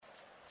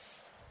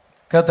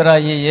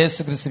கர்த்தராகிய இயேசு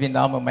கிறிஸ்துவின்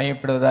நாமம்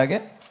மகிமைப்படுவதாக.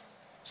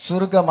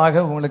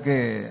 சுருக்கமாக உங்களுக்கு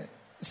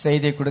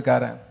செய்தி கொடுக்க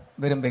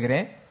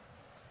விரும்புகிறேன்.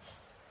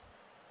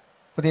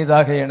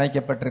 புதிதாக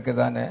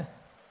இணைக்கப்பட்டிருக்கிறதான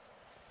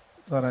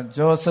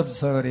ஜோசப்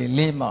சகோதரி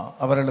லீமா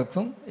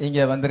அவர்களுக்கும்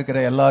இங்கே வந்திருக்கிற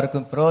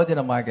எல்லாருக்கும்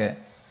பிரயோஜனமாக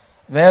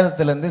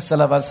வேதத்திலிருந்து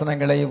சில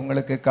வசனங்களை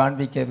உங்களுக்கு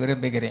காண்பிக்க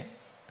விரும்புகிறேன்.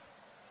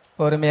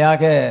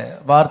 பொறுமையாக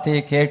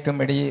வார்த்தையை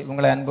கேட்கும்படி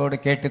உங்களை அன்போடு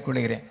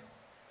கேட்டுக்கொள்கிறேன்.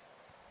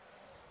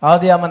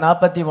 ஆதியாகமம்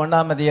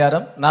 41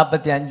 அதிகாரம்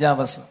 45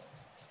 வசனம்.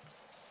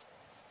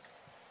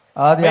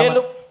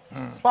 மேலும்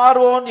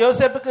பார்வோன்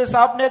யோசேப்புக்கு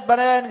சாப்னேத்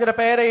பனயா என்கிற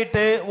பெயரை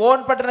இட்டு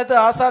ஓன் பட்டணத்து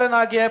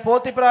ஆசாரனாகிய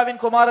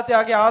போத்திபிராவின் குமாரத்தை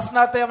ஆகிய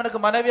ஆஸ்நாத்தை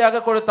அவனுக்கு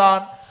மனைவியாக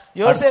கொடுத்தான்.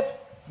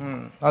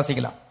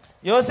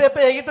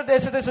 யோசேப்பு எகிப்து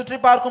தேசத்தை சுற்றி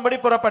பார்க்கும்படி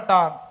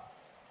புறப்பட்டான்.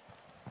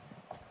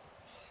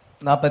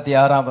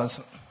 46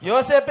 வசனம்.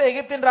 யோசேப்பு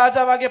எகிப்தின்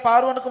ராஜாவாகிய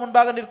பார்வோனுக்கு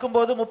முன்பாக நிற்கும்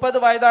போது 30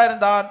 வயதா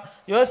இருந்தான்.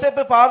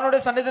 யோசேப்பு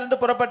பார்வோனுடைய சந்நிதியிலிருந்து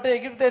புறப்பட்டு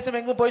எகிப்து தேசம்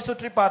எங்கும் போய்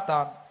சுற்றி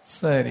பார்த்தான்.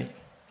 சரி,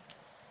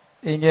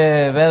 இங்க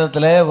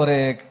வேதத்துல ஒரு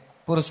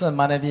புருஷன்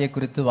மனைவியை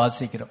குறித்து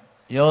வாசிக்கிறோம்.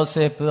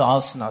 யோசேப்பு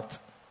ஆஸ்நாத்.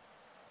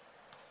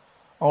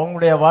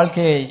 அவங்களுடைய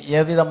வாழ்க்கை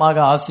எவ்விதமாக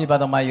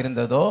ஆசீர்வாதமாய்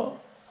இருந்ததோ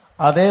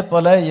அதே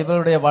போல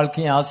இவருடைய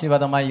வாழ்க்கையும்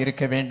ஆசீர்வாதமாய்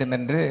இருக்க வேண்டும்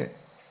என்று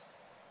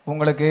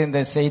உங்களுக்கு இந்த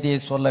செய்தியை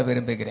சொல்ல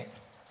விரும்புகிறேன்.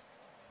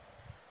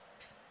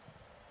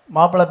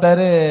 மாப்பிள்ளை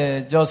பேரு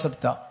ஜோசப்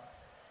தான்.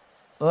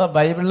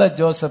 பைபிளில்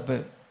ஜோசப்பு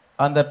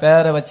அந்த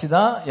பேரை வச்சு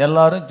தான்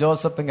எல்லாரும்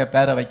ஜோசப்புங்க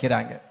பேரை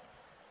வைக்கிறாங்க.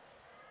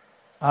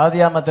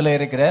 ஆதியாமத்தில்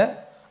இருக்கிற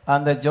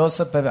அந்த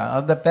ஜோசப்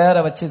அந்த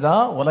பேரை வச்சு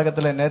தான்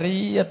உலகத்தில்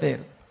நிறைய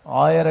பேர்,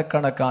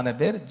 ஆயிரக்கணக்கான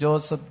பேர்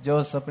ஜோசப்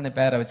ஜோசப்னு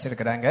பேரை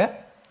வச்சிருக்கிறாங்க.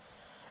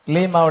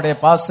 லீமாவுடைய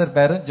பாஸ்டர்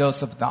பேரும்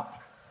ஜோசப் தான்,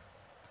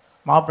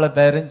 மாப்பிள்ளை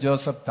பேரும்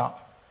ஜோசப் தான்.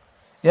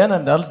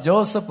 ஏனென்றால்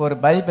ஜோசப் ஒரு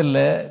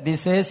பைபிளில்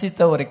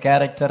விசேஷித்த ஒரு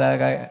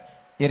கேரக்டராக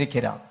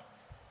இருக்கிறான்.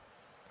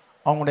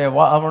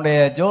 அவனுடைய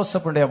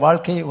ஜோசப்புடைய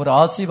வாழ்க்கை ஒரு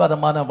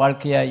ஆசீர்வாதமான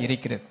வாழ்க்கையாக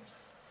இருக்கிறது.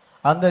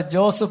 அந்த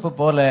ஜோசப்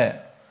போல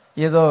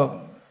ஏதோ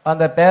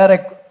அந்த பேரை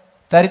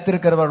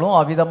தரித்திருக்கிறவர்களும்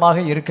அவ்விதமாக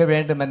இருக்க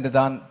வேண்டும் என்று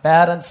தான்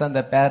பேரண்ட்ஸ் அந்த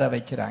பேரை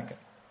வைக்கிறாங்க.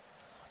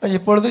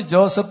 இப்பொழுது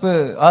ஜோசப்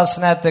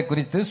ஆஸ்நாத்தை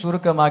குறித்து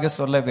சுருக்கமாக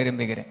சொல்ல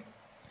விரும்புகிறேன்.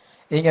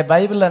 இங்க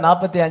பைபிளில்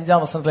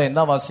 45 வசனத்துல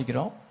என்ன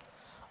வாசிக்கிறோம்?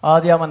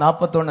 ஆதியாகமம்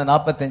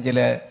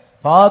 41:45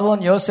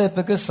 பார்வோன்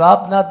யோசேப்புக்கு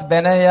சாப்நாத்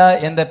பெனயா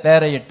என்ற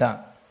பெயரை இட்டான்.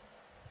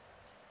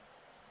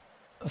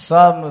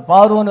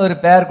 பார்வோன் ஒரு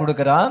பெயர்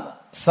கொடுக்கிறான்,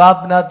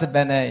 சாப்நாத்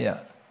பெனயா.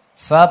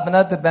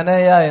 சாப்நாத்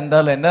பெனயா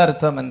என்றால் என்ன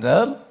அர்த்தம்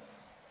என்றால்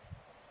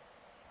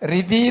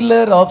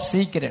ரிவீலர் ஆஃப்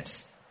சீக்ரெட்ஸ்,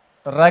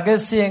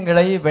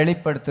 ரகசியங்களை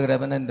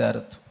வெளிப்படுத்துகிறவன் என்று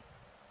அர்த்தம்.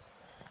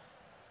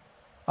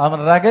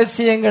 அவன்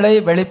ரகசியங்களை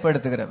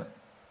வெளிப்படுத்துகிறவன்.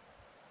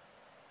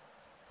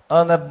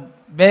 அந்த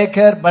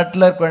பேக்கர்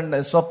பட்லர்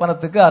கொண்ட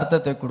சொப்பனத்துக்கு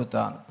அர்த்தத்தை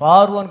கொடுத்தான்.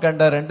 பார்வோன்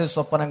கண்ட 2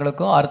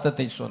 சொப்பனங்களுக்கும்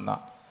அர்த்தத்தை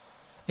சொன்னான்.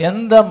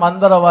 எந்த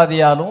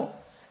மந்திரவாதியாலும்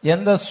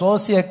எந்த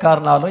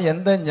சோசியக்காரனாலும்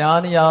எந்த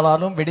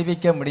ஞானியாலும்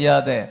விடுவிக்க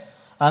முடியாத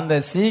அந்த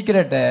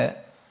சீக்கிரட்டை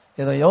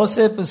இதை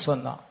யோசேப்பு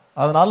சொன்னான்.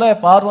 அதனால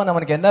பார்வோன்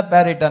அவனுக்கு என்ன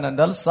பெயரிட்டான்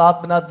என்றால்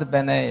சாப்நாத்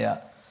பெனயா.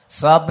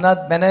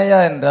 சாப்நாத் பெனயா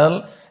என்றால்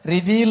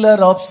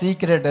ரிவீலர் ஆஃப்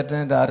சீக்ரெட்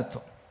என்ற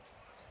அர்த்தம்.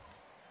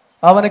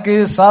 அவனுக்கு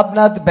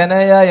சாப்நாத்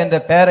பெனயா என்ற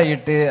பெயரை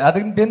இட்டு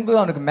அதன் பின்பு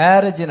அவனுக்கு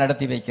மேரேஜ்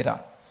நடத்தி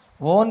வைக்கிறான்.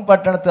 ஓன்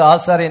பட்டணத்து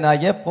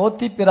ஆசாரியனாகிய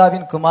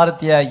போத்திபிராவின்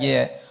குமாரத்தியாகிய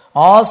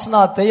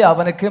ஆஸ்நாத்தை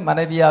அவனுக்கு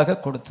மனைவியாக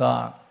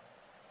கொடுத்தான்.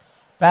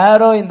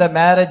 பேரோ இந்த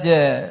மேரேஜை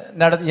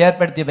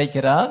ஏற்படுத்தி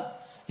வைக்கிறான்.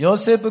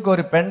 யோசேப்புக்கு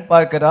ஒரு பெண்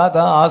பார்க்கிறான்,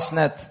 தான்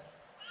ஆஸ்நாத்.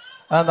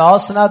 அந்த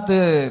ஆஸ்நாத்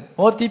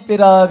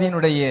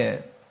போத்திபிராவினுடைய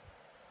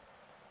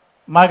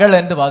மகள்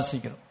என்று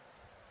வாசிக்கிறோம்.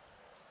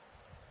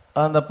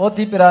 அந்த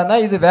போத்திபிரானா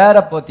இது வேற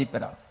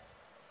போத்திபிரா.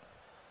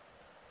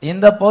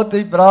 இந்த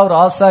போத்திபிரா ஒரு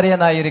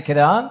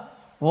ஆசாரியனாயிருக்கிறான்.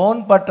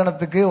 ஓன்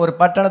பட்டணத்துக்கு ஒரு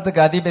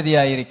பட்டணத்துக்கு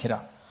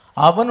அதிபதியாயிருக்கிறான்.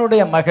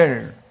 அவனுடைய மகள்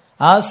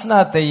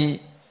ஆஸ்நாத்தை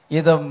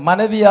இத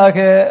மனைவியாக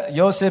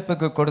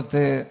யோசேப்புக்கு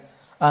கொடுத்து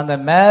அந்த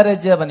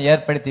மேரேஜை அவன்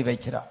ஏற்படுத்தி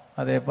வைக்கிறான்.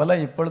 அதே போல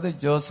இப்பொழுது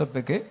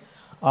ஜோசப்புக்கு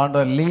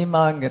ஆண்டவர்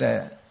லீமாங்கிற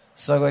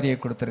சகோதரியை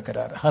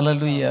கொடுத்திருக்கிறார்.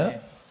 ஹல்லேலூயா.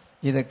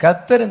 இது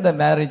கர்த்தர் இந்த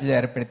மேரேஜை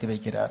ஏற்படுத்தி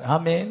வைக்கிறார்.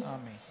 ஆமென்.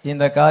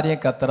 இந்த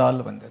காரியம்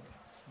கர்த்தரால் வந்தது.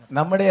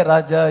 நம்முடைய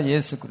ராஜா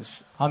இயேசு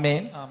கிறிஸ்து.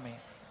 ஆமென்.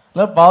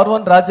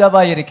 பார்வோன்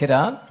ராஜாவா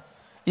இருக்கிறான்.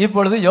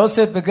 இப்பொழுது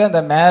யோசேப்புக்கு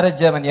அந்த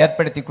மேரேஜை அவன்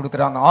ஏற்படுத்தி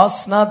கொடுக்கிறான்.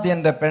 ஆஸ்நாத்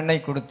என்ற பெண்ணை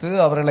கொடுத்து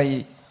அவர்களை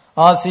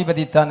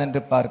ஆசீர்வதித்தான் என்று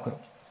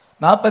பார்க்கிறோம்.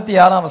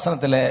 46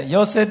 வசனத்துல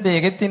யோசேப்பு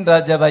எகிப்தின்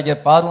ராஜாவாகிய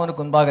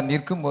பார்வோனுக்கு முன்பாக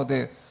நிற்கும் போது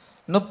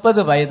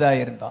 30 வயதா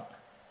இருந்தான்.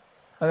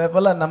 அதே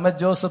போல நம்ம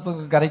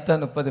ஜோசப்புக்கு கரெக்டா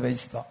 30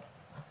 வயசு தான்.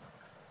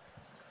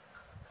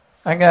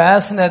 அங்க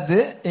ஆஸ்னத்,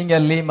 இங்க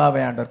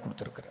லீமாவை ஆண்டவர்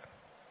கொடுத்திருக்கிறார்.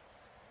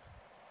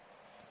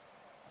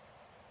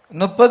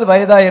 30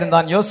 வயதா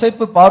இருந்தான்.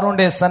 யோசேப்பு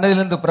பார்வோனுடைய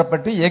சன்னதியிலிருந்து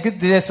புறப்பட்டு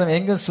எகிப்து தேசம்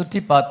எங்கும்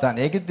சுற்றி பார்த்தான்.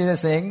 எகிப்து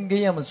தேசம்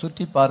எங்கேயும் அவன்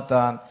சுற்றி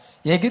பார்த்தான்.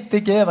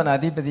 எகிப்துக்கே அவன்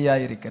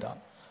அதிபதியாய் இருக்கிறான்.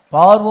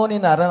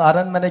 பார்வோனின்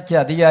அரண்மனைக்கு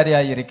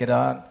அதிகாரியாய்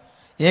இருக்கிறான்.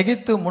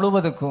 எகிப்து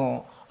முழுவதுக்கும்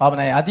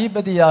அவனை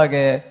அதிபதியாக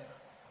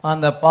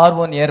அந்த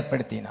பார்வோன்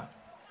ஏற்படுத்தினான்.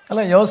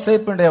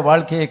 யோசேப்புடைய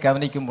வாழ்க்கையை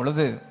கவனிக்கும்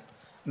பொழுது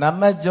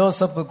நம்ம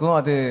ஜோசப்புக்கும்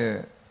அது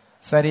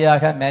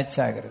சரியாக மேட்ச்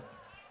ஆகிறது.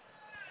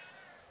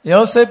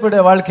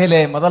 யோசேப்புடைய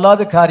வாழ்க்கையிலே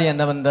முதலாவது காரியம்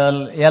என்னவென்றால்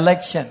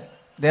எலெக்ஷன்,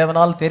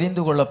 தேவனால்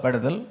தெரிந்து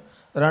கொள்ளப்படுதல்.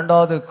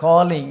 இரண்டாவது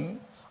காலிங்,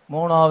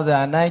 மூணாவது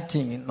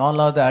அனாய்டிங்,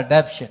 நாலாவது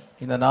அடாப்ஷன்.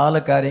 இந்த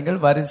 4 காரியங்கள்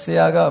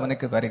வரிசையாக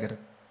அவனுக்கு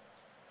வருகிறது.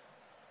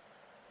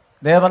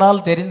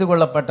 தேவனால் தெரிந்து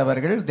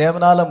கொள்ளப்பட்டவர்கள்,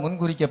 தேவனால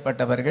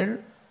முன்குறிக்கப்பட்டவர்கள்,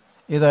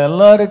 இது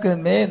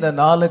எல்லாருக்குமே இந்த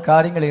 4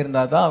 காரியங்கள்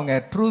இருந்தால் தான் அவங்க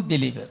ட்ரூ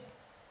பிலீவர்.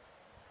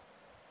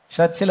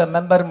 சர்ச்சில்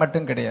மெம்பர்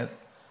மட்டும் கிடையாது,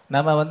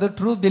 நம்ம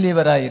ட்ரூ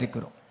பிலீவராக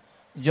இருக்கிறோம்.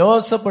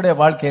 ஜோசப்புடைய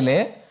வாழ்க்கையிலே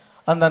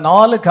அந்த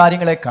 4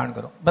 காரியங்களை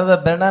காண்கிறோம்.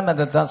 பிரதர் பெர்னாம்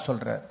அதை தான்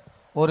சொல்றார்,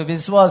 ஒரு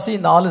விசுவாசி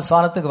 4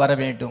 ஸ்தானத்துக்கு வர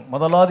வேண்டும்.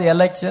 முதலாவது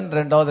எலெக்ஷன்,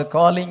 இரண்டாவது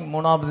காலிங்,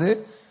 மூணாவது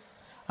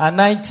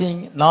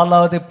அனாயிண்டிங்,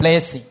 நாலாவது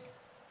பிளேசிங்.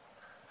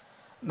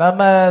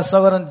 நம்ம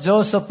சகோதரன்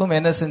ஜோசப்பும்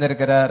என்ன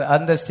செஞ்சிருக்கிறார்,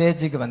 அந்த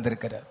ஸ்டேஜுக்கு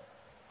வந்திருக்கிறார்.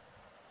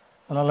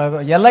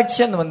 அதனால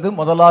எலெக்ஷன்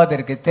முதலாவது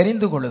இருக்கு,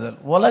 தெரிந்து கொள்ளுதல்.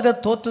 உலக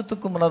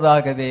தோற்றத்துக்கு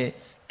முன்னதாகவே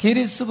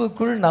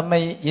கிறிஸ்துவுக்குள்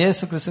நம்மை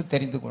இயேசு கிறிஸ்து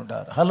தெரிந்து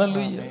கொண்டார்.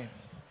 ஹல்லேலூயா.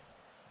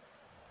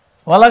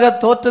 உலக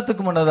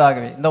தோற்றத்துக்கு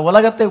முன்னதாகவே, இந்த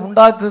உலகத்தை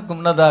உண்டாக்குறதுக்கு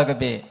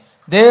முன்னதாகவே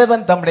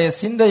தேவன் தம்முடைய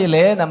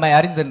சிந்தையிலே நம்மை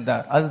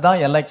அறிந்திருந்தார்.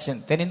 அதுதான்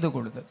எலெக்ஷன், தெரிந்து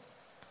கொள்ளுதல்.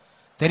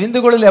 தெரிந்து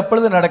கொள்ளுதல்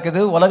எப்பொழுது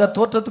நடக்குது, உலக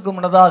தோற்றத்துக்கு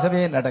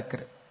முன்னதாகவே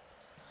நடக்கிறது.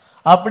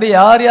 அப்படி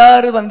யார்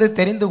யார்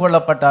தெரிந்து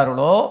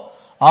கொள்ளப்பட்டார்களோ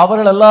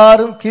அவர்கள்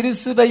எல்லாரும்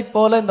கிறிஸ்துவை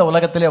போல இந்த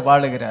உலகத்திலே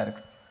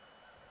வாழுகிறார்கள்.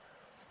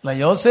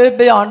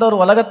 யோசேப்பை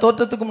ஆண்டவர் உலக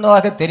தோற்றத்துக்கு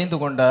முன்னதாக தெரிந்து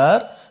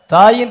கொண்டார்,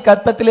 தாயின்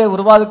கற்பத்திலே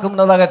உருவாதுக்கு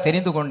முன்னதாக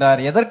தெரிந்து கொண்டார்.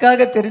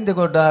 எதற்காக தெரிந்து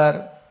கொண்டார்?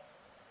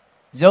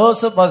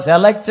 Joseph was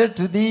elected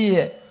to be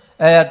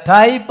a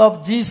type of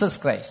Jesus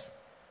Christ.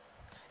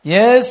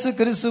 இயேசு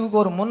கிறிஸ்துவுக்கு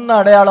ஒரு முன்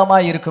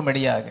அடையாளமாய்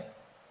இருக்கும்படியாக,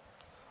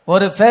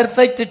 ஒரு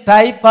பெர்ஃபெக்ட்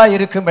டைப்பா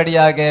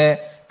இருக்கும்படியாக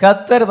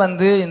கர்த்தர்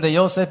இந்த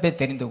யோசேப்பை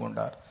தெரிந்து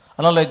கொண்டார்.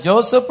 அதனால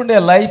ஜோசப்புடைய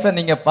லைஃபை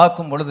நீங்க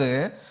பார்க்கும் பொழுது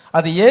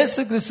அது இயேசு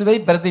கிறிஸ்துவை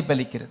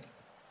பிரதிபலிக்கிறது.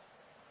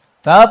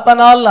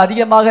 தகப்பனால்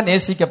அதிகமாக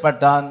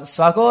நேசிக்கப்பட்டான்,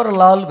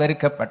 சகோதரர்களால்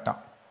வெறுக்கப்பட்டான்.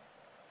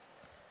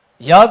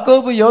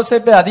 யாக்கோபு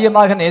யோசேப்பை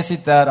அதிகமாக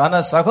நேசித்தார்,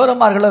 ஆனால்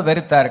சகோதரமார்களை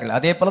வெறுத்தார்கள்.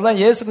 அதே போலதான்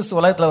இயேசு கிறிஸ்து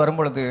உலகத்தில்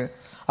வரும்பொழுது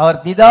அவர்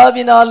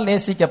பிதாவினால்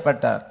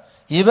நேசிக்கப்பட்டார்.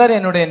 இவர்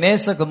என்னுடைய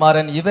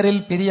நேசகுமாரன்,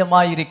 இவரில்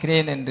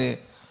பிரியமாயிருக்கிறேன் என்று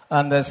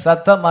அந்த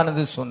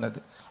சத்தமானது சொன்னது.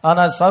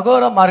 ஆனால்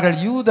சகோதரமார்கள்,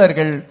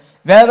 யூதர்கள்,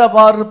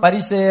 வேதபாரர்,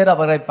 பரிசேயர்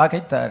அவரை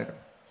பகைத்தார்கள்.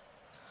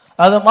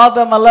 அது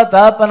மாத்திரமல்ல,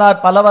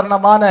 தகப்பனார்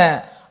பலவர்ணமான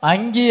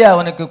அங்கியை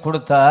அவனுக்கு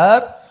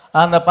கொடுத்தார்.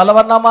 அந்த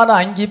பலவர்ணமான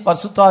அங்கி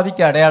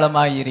பரிசுத்தாவிக்கு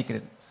அடையாளமாக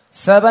இருக்கிறது.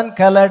 7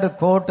 colored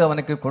coat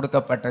அவனுக்கு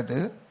கொடுக்கப்பட்டது.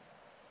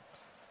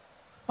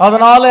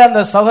 அதனால அந்த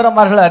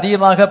சகோதரமார்கள்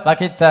அதிகமாக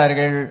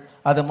பகைத்தார்கள்.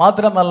 அது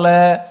மாத்திரமல்ல,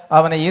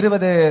 அவனை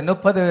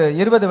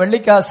 20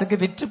 வெள்ளிக்காசுக்கு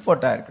விற்று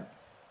போட்டார்கள்.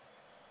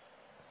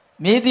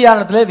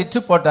 மீதியானத்திலே விற்று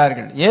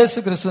போட்டார்கள். இயேசு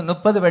கிறிஸ்து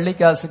 30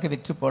 வெள்ளிக்காசுக்கு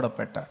விற்று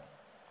போடப்பட்டார்.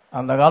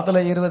 அந்த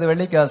காலத்துல 20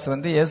 வெள்ளிக்காசு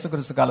இயேசு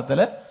கிறிஸ்து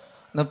காலத்துல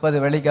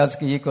 30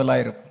 வெள்ளிக்காசுக்கு ஈக்குவலா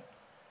இருக்கும்.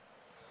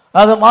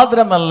 அது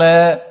மாத்திரமல்ல,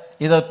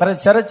 இத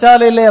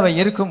சிறைச்சாலையிலே அவ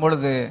இருக்கும்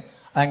பொழுது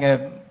அங்க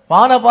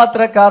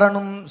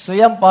பானபாத்திரக்காரனும்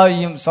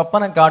சுயம்பாகியும்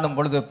சொப்பனம் காணும்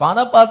பொழுது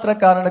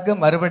பானபாத்திரக்காரனுக்கு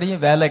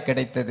மறுபடியும் வேலை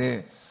கிடைத்தது.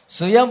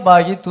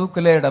 சுயம்பாகி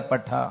தூக்கிலே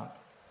இடப்பட்டான்.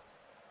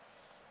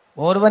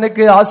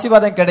 ஒருவனுக்கு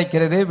ஆசீர்வாதம்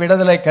கிடைக்கிறது,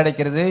 விடுதலை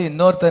கிடைக்கிறது,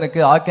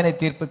 இன்னொருத்தனுக்கு ஆக்கினை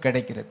தீர்ப்பு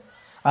கிடைக்கிறது.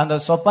 அந்த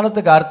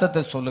சொப்பனத்துக்கு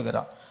அர்த்தத்தை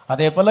சொல்லுகிறான்.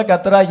 அதே போல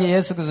கர்த்தராகிய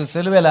இயேசு கிறிஸ்து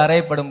சிலுவையில்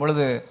அறையப்படும்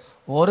பொழுது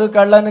ஒரு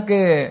கள்ளனுக்கு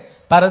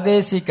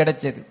பரதேசி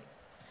கிடைச்சது,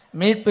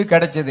 மீட்பு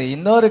கிடைச்சது.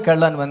 இன்னொரு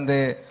கள்ளன்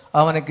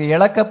அவனுக்கு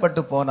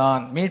இழக்கப்பட்டு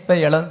போனான், மீட்பை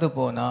இழந்து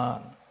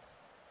போனான்.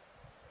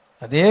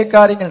 அதே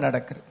காரியங்கள்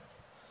நடக்கிறது.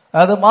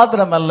 அது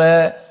மாத்திரமல்ல,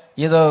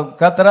 இதோ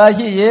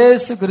கர்த்தராகிய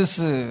இயேசு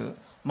கிறிஸ்து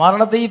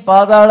மரணத்தையும்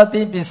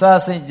பாதாளத்தையும்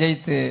பிசாசையும்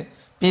ஜெயித்து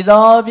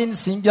பிதாவின்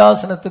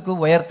சிங்காசனத்துக்கு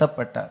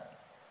உயர்த்தப்பட்டார்.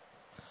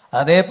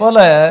 அதே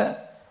போல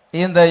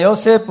இந்த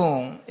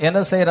யோசேப்பும் என்ன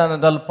செய்யறான்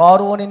என்றால்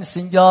பார்வோனின்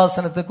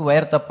சிங்காசனத்துக்கு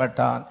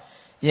உயர்த்தப்பட்டான்.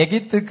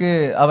 எகிப்துக்கு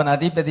அவன்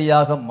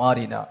அதிபதியாக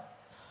மாறினான்.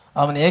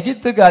 அவன்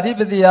எகிப்துக்கு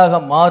அதிபதியாக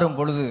மாறும்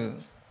பொழுது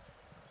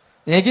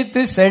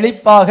எகிப்து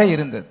செழிப்பாக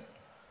இருந்தது.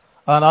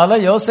 அதனால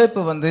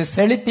யோசேப்பு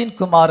செழிப்பின்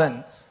குமாரன்,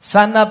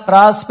 சன் ஆஃப்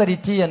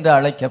பிராஸ்பரிட்டி என்று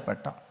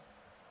அழைக்கப்பட்டான்.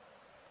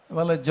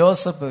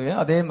 ஜோசப்பு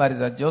அதே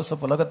மாதிரிதான்.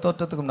 ஜோசப் உலக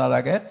தோற்றத்துக்கு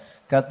முன்னதாக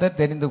கர்த்தர்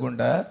தெரிந்து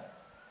கொண்டார்.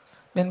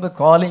 பின்பு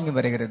காலிங்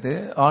வருகிறது.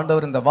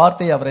 ஆண்டவர் இந்த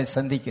வார்த்தையை அவரை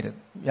சந்திக்கிறது.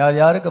 யார்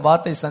யாருக்கு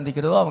வார்த்தை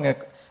சந்திக்கிறதோ அவங்க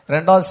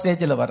 2வது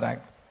ஸ்டேஜில்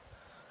வர்றாங்க.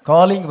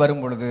 காலிங்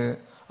வரும் பொழுது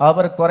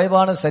அவர்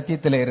குறைவான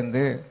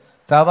சத்தியத்திலிருந்து,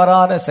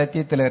 தவறான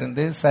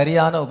சத்தியத்திலிருந்து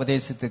சரியான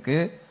உபதேசத்துக்கு,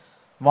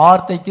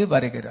 வார்த்தைக்கு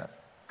வருகிறார்.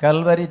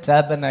 கல்வரி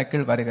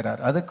டேபர்னாக்கிள்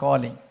வருகிறார். அது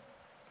காலிங்.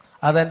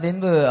 அதன்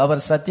பின்பு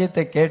அவர்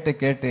சத்தியத்தை கேட்டு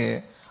கேட்டு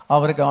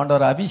அவருக்கு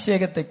ஆண்டவர்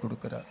அபிஷேகத்தை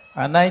கொடுக்கிறார்,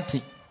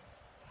 அனாயிட்டிங்.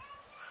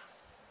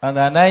 அந்த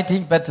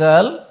அனாயிட்டிங்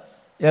பெற்றால்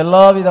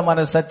எல்லா விதமான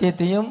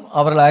சத்தியத்தையும்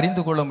அவர்கள்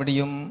அறிந்து கொள்ள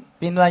முடியும்,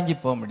 பின்வாங்கி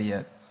போக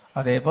முடியாது.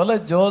 அதே போல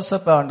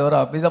ஜோசப் ஆண்டவர்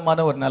அவ்விதமான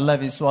ஒரு நல்ல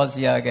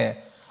விசுவாசியாக,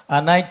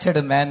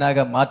 அனாயிட்டட்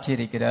மேனாக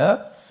மாற்றியிருக்கிறார்.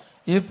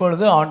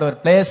 இப்பொழுது ஆண்டவர்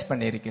பிளேஸ்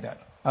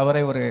பண்ணியிருக்கிறார்.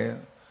 அவரை ஒரு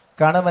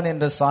கணவன்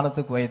என்ற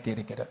ஸ்தானத்துக்கு உயர்த்தி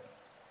இருக்கிறார்.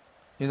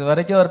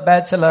 இதுவரைக்கும் அவர்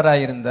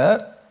பேச்சலராக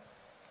இருந்தார்.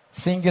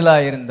 சிங்கிளா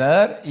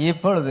இருந்தார்.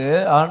 இப்பொழுது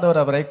ஆண்டவர்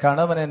அவரை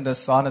கணவன் என்ற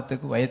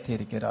ஸ்தானத்துக்கு உயர்த்தி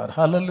இருக்கிறார்.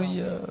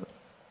 ஹல்லேலூயா.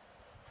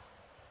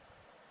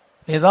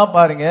 இதான்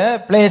பாருங்க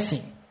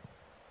பிளேசிங்.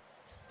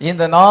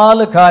 இந்த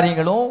 4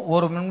 காரியங்களும்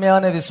ஒரு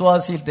உண்மையான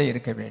விசுவாசிகிட்ட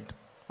இருக்க வேண்டும்.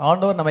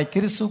 ஆண்டவர் நம்மை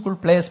கிறிஸ்துக்குள்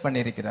பிளேஸ்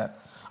பண்ணியிருக்கிறார்.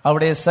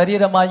 அவருடைய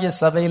சரீரமாகிய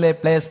சபையிலே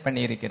பிளேஸ்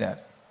பண்ணியிருக்கிறார்.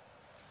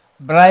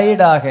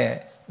 பிரைடாக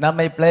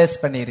நம்மை பிளேஸ்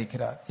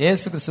பண்ணியிருக்கிறார்.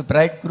 இயேசு கிறிஸ்து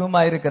பிரைட்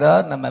குரூமா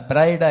இருக்கிறார், நம்ம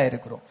பிரைடா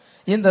இருக்கிறோம்.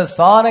 இந்த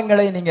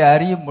ஸ்தானங்களை நீங்க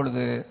அறியும்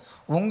பொழுது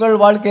உங்கள்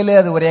வாழ்க்கையிலே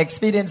அது ஒரு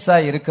எக்ஸ்பீரியன்ஸா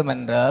இருக்கும்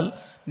என்றால்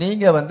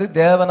நீங்க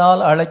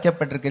தேவனால்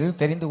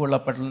அழைக்கப்பட்டிருக்கிறீர்கள், தெரிந்து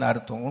கொள்ளப்பட்டதுன்னு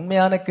அர்த்தம்,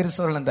 உண்மையான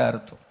கிறிஸ்தவர்கள் என்ற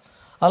அர்த்தம்.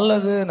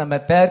 அல்லது நம்ம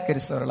பேர்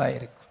கிறிஸ்தவர்களா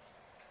இருக்கும்.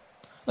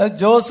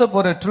 ஜோசப்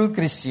ஒரு ட்ரூ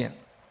கிறிஸ்டியன்.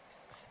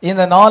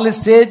 இந்த 4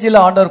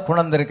 ஸ்டேஜில் ஆண்டவர்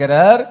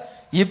குணர்ந்திருக்கிறார்.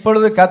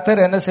 இப்பொழுது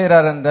கர்த்தர் என்ன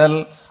செய்கிறார் என்றால்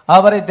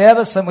அவரை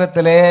தேவ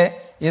சமூகத்திலே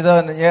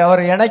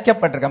அவர்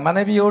இணைக்கப்பட்டிருக்கிறார்,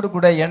 மனைவியோடு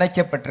கூட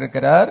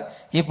இணைக்கப்பட்டிருக்கிறார்.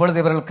 இப்பொழுது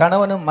இவர்கள்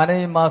கணவனும்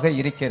மனைவியுமாக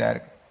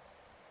இருக்கிறார்கள்.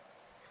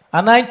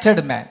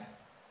 Anointed man.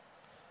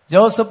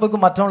 ஜோசப்புக்கு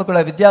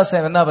மற்றவங்களுக்குள்ள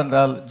வித்தியாசம்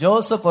என்னவென்றால்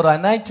ஜோசப் ஒரு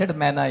அனாயிண்டட்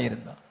மேனா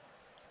இருந்தார்.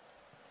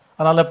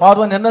 அதனால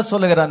பார்வன் என்ன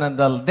சொல்லுகிறான்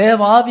என்றால் தேவ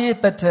ஆவியை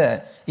பெற்ற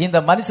இந்த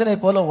மனுஷனை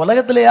போல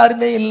உலகத்தில்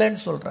யாருமே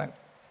இல்லைன்னு சொல்றாங்க.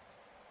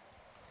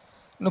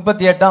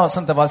 38ஆம்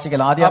வசனத்தை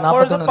வாசிக்கலாம். ஆதியாகமம்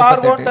 41:38.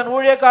 பார்வோன் தன்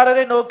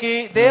ஊழியக்காரரை நோக்கி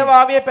தேவ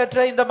ஆவியை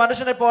பெற்ற இந்த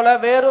மனுஷனை போல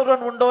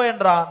வேறொருவன் உண்டோ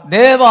என்றான்.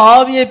 தேவ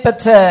ஆவியை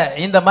பெற்ற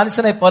இந்த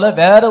மனுஷனை போல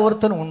வேற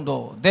ஒருத்தன் உண்டோ?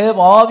 தேவ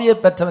ஆவியை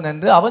பெற்றவன்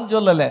என்று அவன்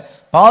சொல்லல,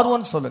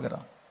 பார்வோன்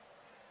சொல்லுகிறான்.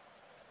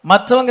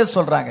 மற்றவங்க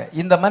சொல்றாங்க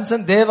இந்த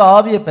மனுஷன் தேவ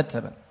ஆவியை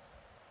பெற்றவன்.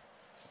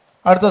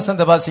 அடுத்த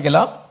வசனத்தை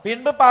வாசிக்கலாம்.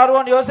 பின்பு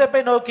பார்வோன்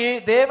யோசேப்பை நோக்கி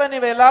தேவன்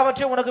இவை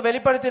எல்லாவற்றையும் உனக்கு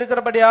வெளிப்படுத்தி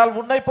இருக்கிறபடியால்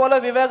உன்னை போல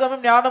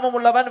விவேகமும் ஞானமும்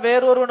உள்ளவன்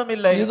வேறொருவனும்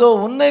இல்லை. இதோ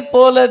உன்னை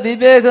போல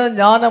விவேகம்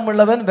ஞானம்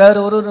உள்ளவன்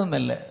வேறொருவனும்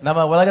இல்லை.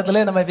 நம்ம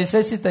உலகத்திலே நம்ம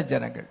விசேஷித்த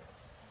ஜனங்கள்.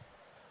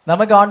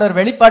 நமக்கு ஆண்டவர்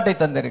வெளிப்பாட்டை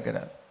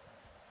தந்திருக்கிறார்.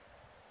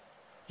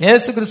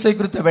 இயேசு கிறிஸ்துவை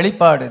குறித்த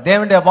வெளிப்பாடு,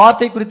 தேவனுடைய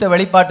வார்த்தை குறித்த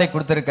வெளிப்பாட்டை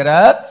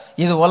கொடுத்திருக்கிறார்.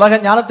 இது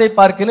உலக ஞானத்தை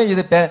பார்க்கலும்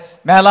இது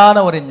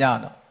மேலான ஒரு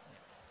ஞானம்.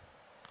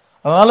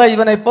 அதனால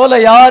இவனை போல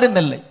யாரும்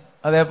இல்லை.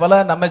 அதே போல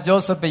நம்ம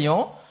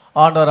ஜோசப்பையும்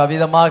ஆண்டவர்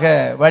அவிதமாக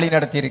வழி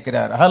நடத்தி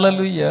இருக்கிறார்.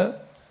 ஹல்லேலூயா.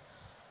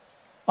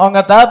 அவங்க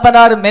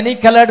தகப்பனார் மெனி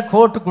கலர்டு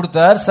கோட்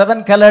கொடுத்தார்,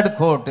 7 கலர்டு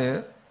கோட்.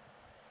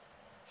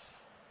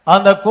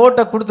 அந்த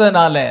கோட்டை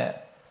கொடுத்ததுனால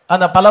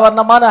அந்த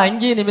பலவர்ணமான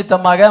அங்கி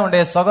நிமித்தமாக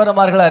அவனுடைய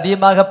சகோதரமார்கள்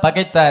அதிகமாக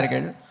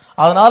பகைத்தார்கள்.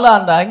 அதனால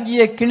அந்த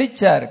அங்கியை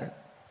கிழிச்சார்கள்.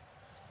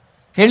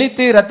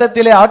 கிழித்து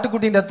ரத்தத்திலே,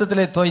 ஆட்டுக்குட்டியின்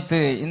ரத்தத்திலே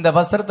தோய்த்து இந்த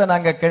வஸ்திரத்தை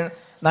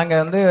நாங்க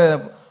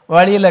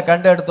வழியில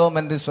கண்டெடுத்தோம்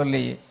என்று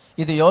சொல்லி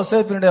இது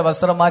யோசேப்பினுடைய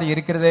வஸ்திரம் மாதிரி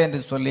இருக்கிறதே என்று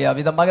சொல்லி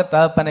அவ்விதமாக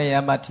தகப்பனை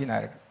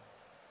ஏமாற்றினார்கள்.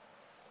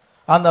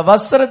 அந்த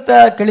வஸ்திரத்தை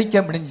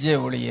கிழிக்க முடிஞ்ச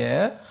ஒழிய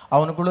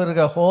அவனுக்குள்ள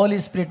இருக்க ஹோலி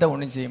ஸ்பிரிட்டை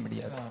ஒண்ணும் செய்ய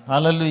முடியாது.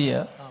 ஹல்லேலூயா.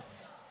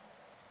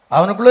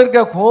 அவனுக்குள்ள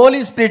இருக்க ஹோலி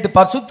ஸ்பிரிட்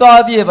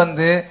பரிசுத்தாவியை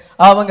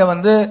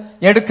அவங்க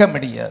எடுக்க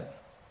முடியாது.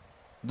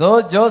 Though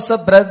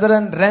Joseph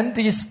brethren rent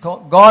his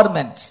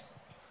garment,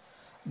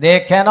 they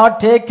cannot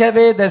take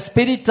away the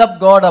spirit of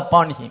God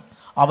upon him.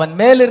 அவன்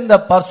மேல் இருந்த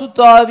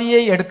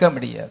பரிசுத்தாவியை எடுக்க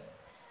முடியாது.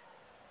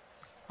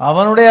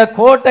 அவனுடைய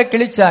கோட்டை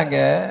கிழிச்சாங்க.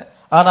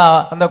 ஆனா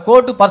அந்த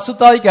கோட்டு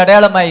பரிசுத்தாவிக்கு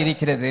அடையாளமாய்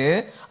இருக்கிறது.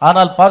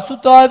 ஆனால்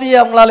பரிசுத்தாவியை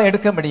அவங்களால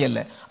எடுக்க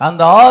முடியல.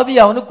 அந்த ஆவி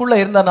அவனுக்குள்ள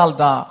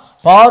இருந்தனால்தான்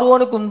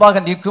பார்வோனுக்கு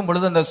முன்பாக நிற்கும்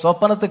பொழுது அந்த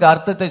சொப்பனத்துக்கு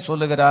அர்த்தத்தை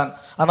சொல்லுகிறான்.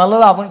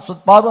 அதனால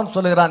பார்வோன்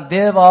சொல்லுகிறான்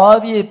தேவ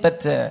ஆவியை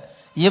பெற்ற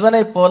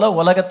இவனை போல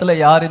உலகத்துல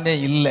யாருமே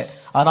இல்லை.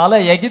 அதனால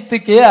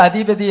எகிப்துக்கே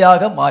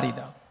அதிபதியாக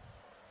மாறினான்,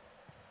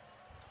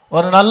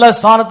 ஒரு நல்ல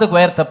ஸ்தானத்துக்கு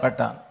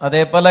உயர்த்தப்பட்டான்.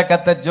 அதே போல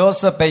கர்த்தர்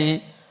ஜோசப்பை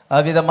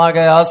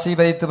அவ்விதமாக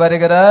ஆசீர்வதித்து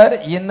வருகிறார்,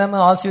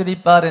 இன்னமும்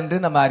ஆசீர்வதிப்பார் என்று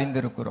நம்ம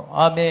அறிந்திருக்கிறோம்.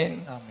 ஆமென்.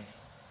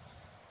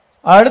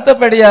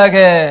 அடுத்தபடியாக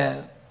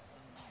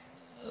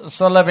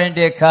சொல்ல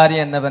வேண்டிய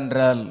காரியம்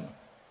என்னவென்றால்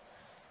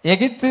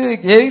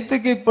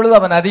எகிப்துக்கு இப்பொழுது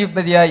அவன்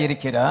அதிபதியாக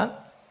இருக்கிறான்.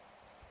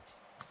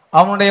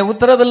 அவனுடைய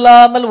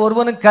உத்தரவில்லாமல்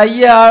ஒருவனும்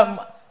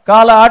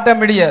கால ஆட்ட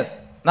முடியாது.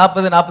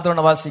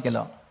 40-41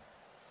 வாசிக்கலாம்.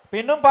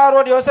 பின்னும்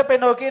பார்வோன் யோசேப்பை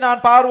நோக்கி நான்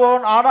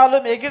பார்வோன்,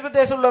 ஆனாலும் எகிப்து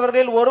தேசம்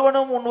உள்ளவர்களில்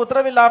ஒருவனும் உன்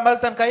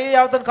உத்தரவில்லாமல் தன்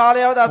கையையாவது தன்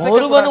காலையாவது அசைக்க,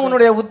 ஒருவனும்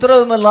உன்னுடைய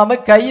உத்தரவும் இல்லாம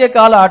கையை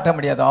கால ஆட்ட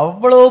முடியாது.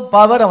 அவ்வளவு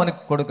பவர்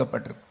அவனுக்கு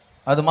கொடுக்கப்பட்டிருக்கு.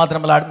 அது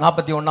மாத்திரமல்ல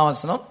 41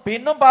 வசனம்.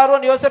 பின்னும்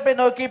பார்வோன் யோசேப்பை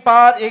நோக்கி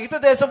பார், எகிப்து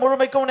தேசம்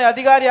முழுமைக்கும் உன்னை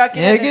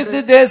அதிகாரியாக்கி,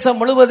 எகிப்து தேசம்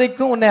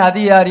முழுவதைக்கும் உன்னை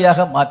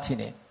அதிகாரியாக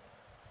மாற்றினேன்.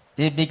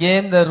 He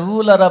became the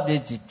ruler of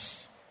Egypt.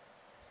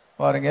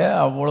 பாருங்க,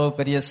 அவ்வளவு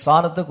பெரிய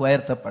ஸ்தானத்துக்கு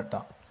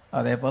உயர்த்தப்பட்டான்.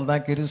 அதே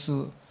போல்தான் கிறிஸ்து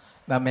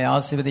நம்மை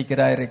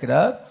ஆசீர்வதிக்கிறார்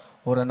இருக்கிறார்.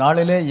 ஒரு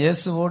நாளிலே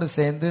இயேசுவோடு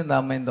சேர்ந்து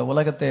நம்ம இந்த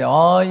உலகத்தை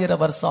 1000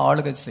 வருஷம்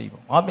ஆளுகை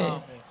செய்வோம். ஆமென்.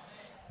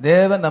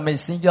 தேவன் நம்மை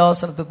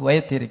சிங்காசனத்துக்கு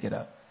உயர்த்தி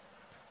இருக்கிறார்.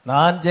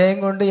 நான்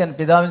ஜெயங்கொண்டு என்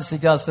பிதாவின்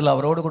சிங்காசனத்தில்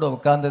அவரோடு கூட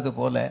உட்கார்ந்தது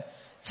போல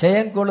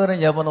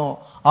ஜெயங்கொள்ளும் எவனோ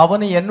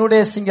அவனு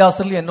என்னுடைய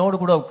சிங்காசனத்தில் என்னோடு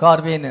கூட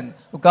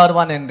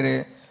உட்கார்வான் என்று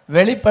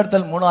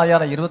வெளிப்படுத்தல்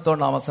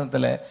 3:21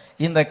 வசனத்துல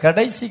இந்த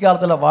கடைசி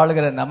காலத்துல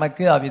வாழுகிற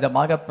நமக்கு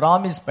அவ்விதமாக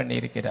பிராமிஸ் பண்ணி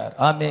இருக்கிறார்.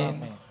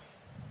 ஆமென்.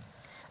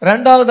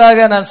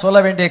 இரண்டாவதாக நான் சொல்ல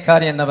வேண்டிய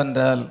காரியம்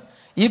என்னவென்றால்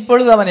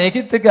இப்பொழுது அவன்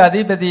எகிப்துக்கு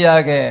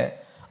அதிபதியாக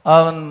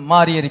அவன்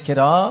மாறி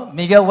இருக்கிறான்.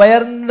 மிக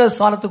உயர்ந்த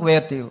ஸ்தானத்துக்கு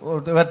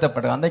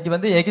உயர்த்தப்படுறான்.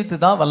 அன்னைக்கு எகிப்து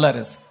தான்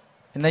வல்லரசு,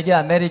 இன்னைக்கு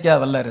அமெரிக்கா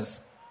வல்லரசு.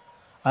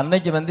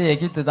 அன்னைக்கு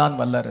எகிப்து தான்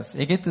வல்லரசு,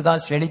 எகிப்து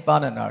தான்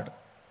செழிப்பான நாடு.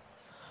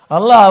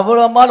 அல்லாஹ்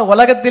அவ்வளவான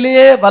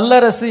உலகத்திலேயே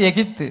வல்லரசு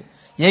எகிப்து.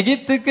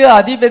 எகிப்துக்கு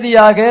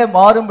அதிபதியாக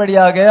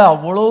மாறும்படியாக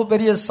அவ்வளவு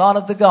பெரிய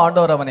ஸ்தானத்துக்கு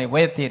ஆண்டவர் அவனை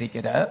உயர்த்தி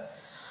இருக்கிறார்.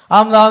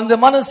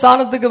 அந்த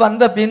ஸ்தானத்துக்கு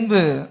வந்த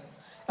பின்பு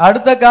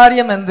அடுத்த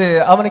காரியம்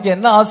அவனுக்கு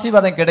என்ன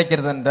ஆசீர்வாதம்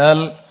கிடைக்கிறது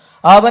என்றால்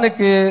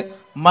அவனுக்கு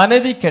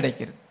மனைவி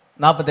கிடைக்கிறது.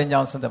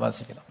 45ஆம் வசனத்தை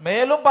வாசிக்கலாம்.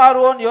 மேலும்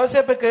பார்வோன்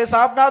யோசேப்புக்கு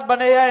சாப்நாத்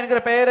பனேயா என்கிற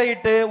பெயரை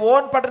இட்டு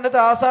ஓன் பட்டணத்து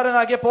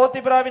ஆசாரனாகிய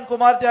போத்திபிராவின்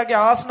குமார்த்தியாகிய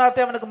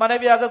ஆஸ்நாத்தை அவனுக்கு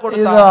மனைவியாக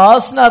கொடுத்தான்.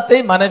 ஆஸ்நாத்தை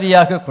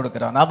மனைவியாக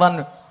கொடுக்கிறான். அவன்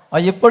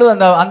இப்பொழுது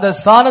அந்த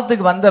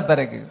ஸ்தானத்துக்கு வந்த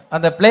பிறகு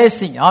அந்த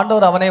பிளேசிங்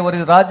ஆண்டவர் அவனை ஒரு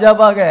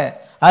ராஜாவாக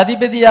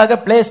அதிபதியாக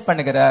பிளேஸ்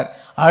பண்ணுகிறார்.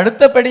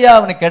 அடுத்தபடியா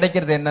அவனுக்கு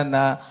கிடைக்கிறது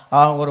என்னன்னா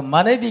அவன் ஒரு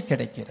மனைவி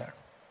கிடைக்கிறார்.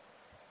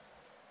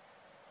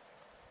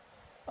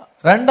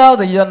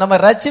 ரெண்டாவது நம்ம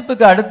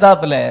ரட்சிப்புக்கு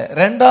அடுத்தாப்புல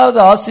ரெண்டாவது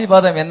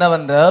ஆசீர்வாதம்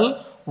என்னவென்றால்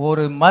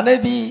ஒரு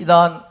மனைவி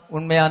தான்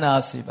உண்மையான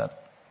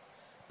ஆசீர்வாதம்.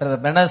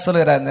 என்ன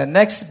சொல்கிறார்? the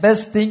next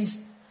best things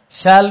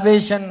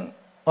salvation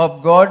of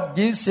God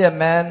gives a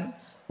man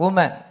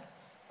woman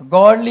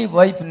godly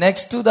wife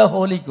next to the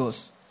Holy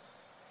Ghost.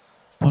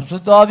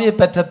 பரிசுத்தாவியை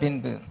பெற்ற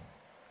பின்பு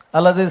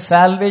அல்லது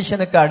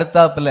சால்வேஷனுக்கு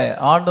அடுத்தாப்புல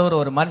ஆண்டவர்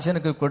ஒரு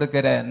மனுஷனுக்கு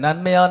கொடுக்கிற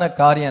நன்மையான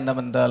காரியம்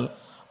என்னவென்றால்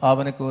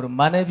அவனுக்கு ஒரு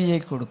மனைவியை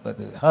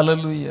கொடுப்பது.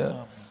 ஹல்லேலூயா.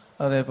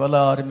 அதே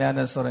போல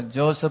அருமையான சொல்றேன்,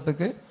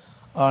 ஜோசப்புக்கு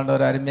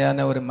ஆண்டவர்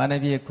அருமையான ஒரு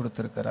மனைவியை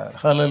கொடுத்திருக்கிறார்.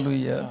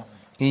 ஹல்லேலூயா.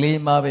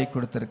 லீமாவை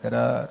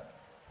கொடுத்திருக்கிறார்.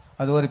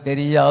 அது ஒரு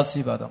பெரிய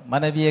ஆசீர்வாதம்.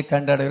 மனைவியை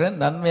கண்டடைகிறான்,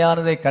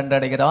 நன்மையானதை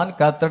கண்டடைகிறான்,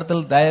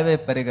 கர்த்தரிடத்தில் தயவை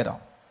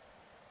பெறுகிறான்.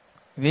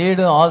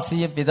 வீடு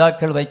ஆசியும்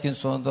பிதாக்கள் வைக்கும்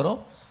சுதந்திரம்,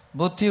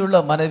 புத்தியுள்ள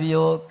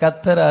மனைவியோ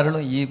கர்த்தர்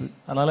அருளும் ஈவு.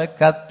 அதனால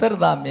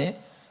கர்த்தர் தாமே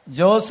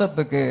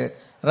ஜோசப்புக்கு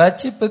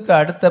ரட்சிப்புக்கு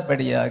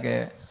அடுத்தபடியாக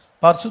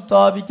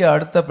பரிசுத்தாவிக்கு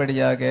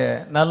அடுத்தபடியாக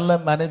நல்ல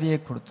மனைவியை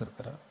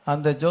கொடுத்திருக்கிறார்.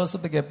 அந்த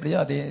ஜோசப்புக்கு எப்படியோ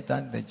அதே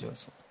தான் இந்த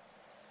ஜோசப்.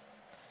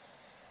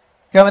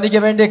 கவனிக்க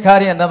வேண்டிய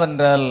காரியம்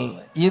என்னவென்றால்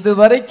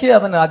இதுவரைக்கும்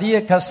அவன்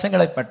அதிக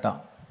கஷ்டங்களை பட்டான்.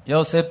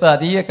 யோசேப்பு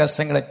அதிக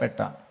கஷ்டங்களை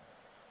பட்டான்.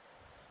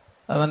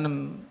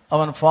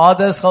 அவன்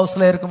ஃபாதர்ஸ்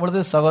ஹவுஸ்ல இருக்கும் பொழுது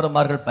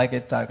சகோதரமார்கள்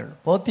பகைத்தார்கள்.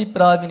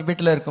 போத்திபிராவின்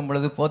வீட்டில் இருக்கும்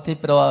பொழுது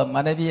போத்திபிரா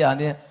மனைவி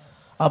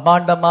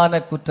அபாண்டமான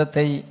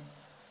குற்றத்தை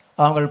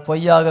அவங்கள்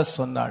பொய்யாக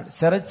சொன்னாள்.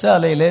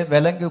 சிறைச்சாலையிலே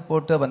விலங்கு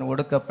போட்டு அவன்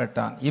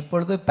ஒடுக்கப்பட்டான்.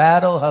 இப்பொழுது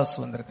பேரோ ஹவுஸ்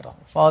வந்திருக்கிறான்.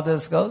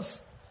 Fathers house,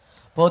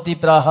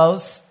 போத்திபிரா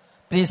house,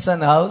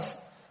 prison house,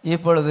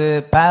 இப்பொழுது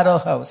பேரோ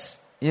ஹவுஸ்.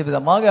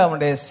 இவ்விதமாக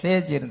அவனுடைய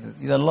ஸ்டேஜ் இருந்தது.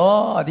 இதெல்லாம்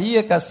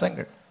அதிக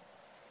கஷ்டங்கள்.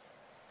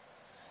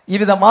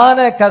 இவ்விதமான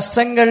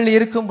கஷ்டங்கள்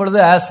இருக்கும் பொழுது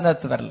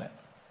ஆஸ்னத் வரல.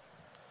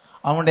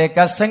 அவனுடைய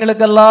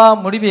கஷ்டங்களுக்கெல்லாம்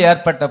முடிவு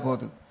ஏற்பட்ட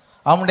போது,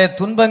 அவனுடைய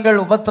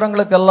துன்பங்கள்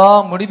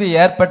உபத்திரங்களுக்கெல்லாம் முடிவு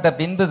ஏற்பட்ட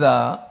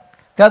பின்புதான்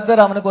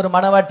கர்த்தர் அவனுக்கு ஒரு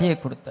மனவாட்டியை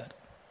கொடுத்தார்.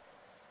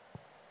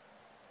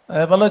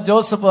 அதேபோல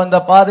ஜோசப் அந்த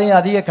பாதை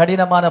அதிக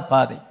கடினமான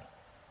பாதை.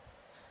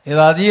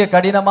 இது அதிக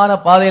கடினமான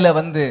பாதையில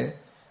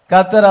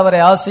கர்த்தர் அவரை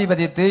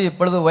ஆசீர்வதித்து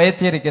இப்பொழுது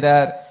உயர்த்தி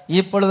இருக்கிறார்.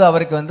 இப்பொழுது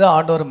அவருக்கு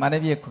ஆண்டவர்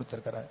மனைவியை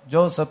கொடுத்திருக்கிறார்.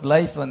 ஜோசப்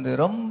லைஃப்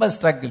ரொம்ப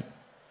ஸ்ட்ரகிள்.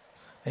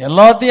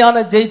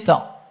 எல்லாத்தையும்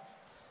ஜெயித்தான்.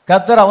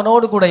 கர்த்தர்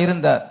அவனோடு கூட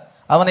இருந்தார்,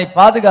 அவனை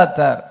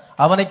பாதுகாத்தார்,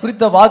 அவனை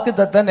குறித்த வாக்கு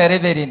தத்தம்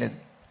நிறைவேறினது.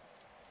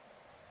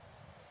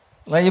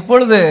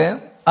 இப்பொழுது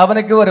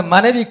அவனுக்கு ஒரு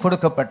மனைவி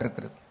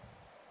கொடுக்கப்பட்டிருக்கிறது.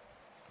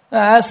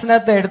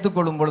 ஆஸ்னத்தை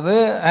எடுத்துக்கொள்ளும் பொழுது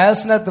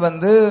ஆஸ்னத்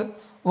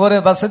ஒரு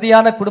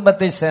வசதியான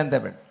குடும்பத்தை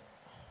சேர்ந்தவள்,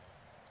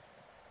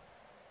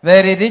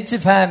 வெரி ரிச்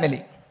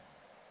ஃபேமிலி.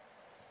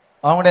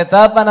 அவனுடைய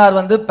தகப்பனார்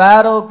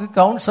பேரோவுக்கு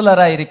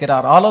கவுன்சிலராக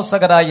இருக்கிறார்,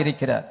 ஆலோசகராக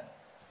இருக்கிறார்.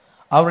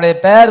 அவருடைய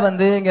பெயர்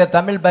இங்க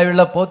தமிழ்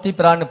பைபிள்ல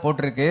போத்திபிரான்னு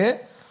போட்டிருக்கு.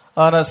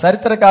 ஆனா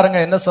சரித்திரக்காரங்க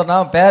என்ன சொன்னா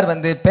பெயர்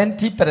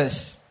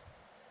பென்டிபிரஸ்.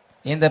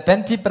 இந்த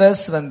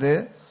பென்டிபிரஸ்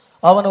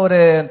அவன் ஒரு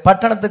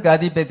பட்டணத்துக்கு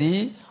அதிபதி,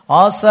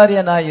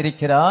 ஆசாரியனாய்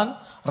இருக்கிறான்,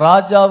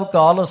 ராஜாவுக்கு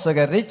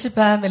ஆலோசகர். ரிச்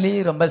ஃபேமிலி,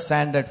 ரொம்ப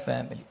ஸ்டாண்டர்ட்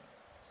ஃபேமிலி.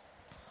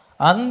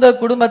 அந்த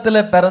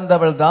குடும்பத்தில்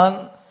பிறந்தவள் தான்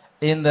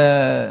இந்த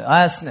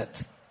ஆஸ்னத்.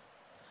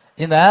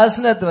 இந்த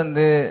ஆஸ்னத்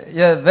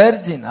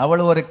வெர்ஜின்,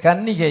 அவள் ஒரு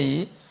கன்னிகை,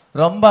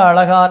 ரொம்ப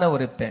அழகான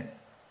ஒரு பெண்.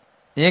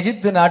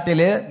 எகிப்து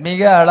நாட்டிலே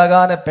மிக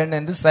அழகான பெண்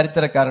என்று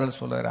சரித்திரக்காரர்கள்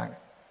சொல்லுகிறாங்க.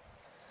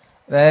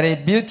 வெரி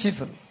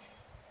பியூட்டிஃபுல்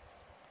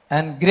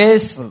அண்ட்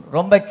கிரேஸ்ஃபுல்,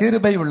 ரொம்ப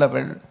கிருபை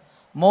உள்ளவள்.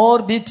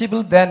 More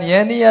beautiful than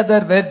any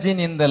other virgin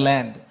in the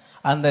land.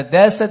 அந்த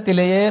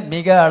தேசத்திலேயே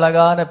மிக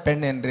அழகான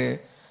பெண் என்று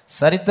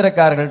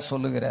சரித்திரக்காரர்கள்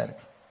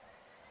சொல்லுகிறார்கள்.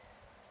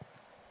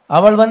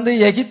 அவள்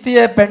எகிப்திய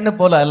பெண்ணு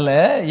போல அல்ல,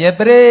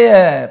 எபிரேய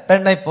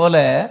பெண்ணை போல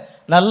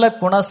நல்ல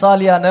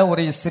குணசாலியான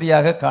ஒரு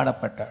ஸ்திரியாக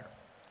காணப்பட்டாள்.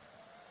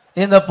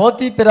 இந்த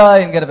போத்திபிரா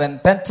என்கிறவன்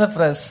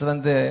பென்டப்ரஸ்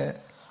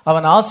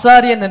அவன்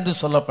ஆசாரியன் என்று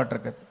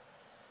சொல்லப்பட்டிருக்கிறது.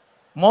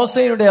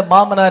 மோசேயுடைய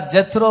மாமனார்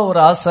ஜெத்ரோ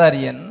ஒரு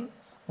ஆசாரியன்.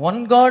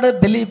 ஒன் காட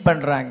பிலீவ்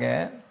பண்றாங்க,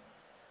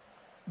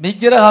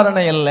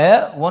 விக்கிரகாரணை அல்ல,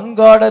 ஒன்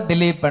காட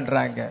பிலீவ்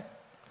பண்றாங்க.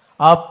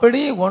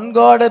 அப்படி ஒன்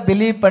காட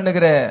பிலீவ்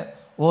பண்ணுகிற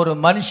ஒரு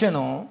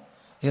மனுஷனும்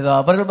இது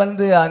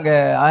அவர்கள் அங்க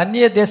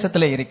அந்நிய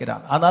தேசத்துல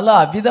இருக்கிறான். அதனால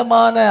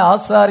அவ்விதமான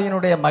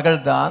ஆசாரியனுடைய மகள்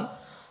தான்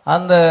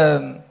அந்த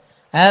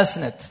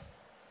ஆஸ்னத்.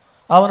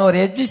 அவன் ஒரு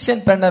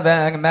எஜிஷியன் பெண்ணை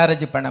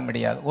மேரேஜ் பண்ண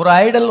முடியாது. ஒரு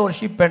ஐடல்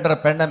ஒர்ஷிப் பண்ற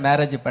பெண்ணை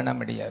மேரேஜ் பண்ண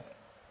முடியாது.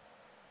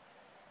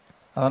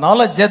 அதனால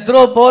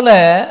ஜெத்ரோ போல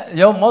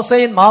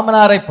மோசையின்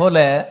மாமனாரை போல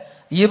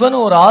இவன்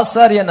ஒரு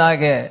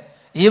ஆசாரியனாக,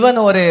 இவன்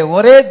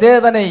ஒரே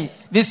தேவனை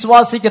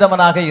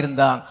விசுவாசிக்கிறவனாக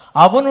இருந்தான்.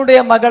 அவனுடைய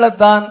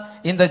மகளைத்தான்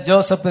இந்த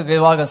ஜோசப்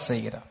விவாகம்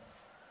செய்கிறான்.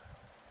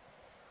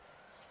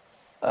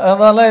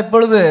 அதனால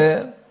இப்பொழுது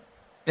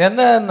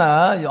என்னன்னா,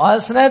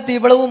 ஆஸ்னத்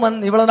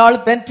இவ்வளவு நாள்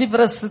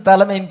பென்டிபிரஸ்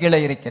தலைமையின் கீழே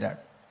இருக்கிறாள்.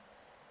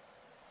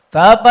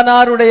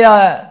 தகப்பனாருடைய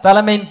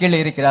தலைமையின்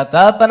கீழ் இருக்கிறார்.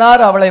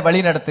 தகப்பனார் அவளை வழி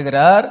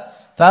நடத்துகிறார்.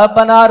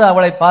 தகப்பனார்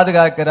அவளை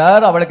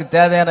பாதுகாக்கிறார். அவளுக்கு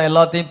தேவையான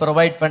எல்லாத்தையும்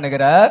ப்ரொவைட்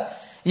பண்ணுகிறார்.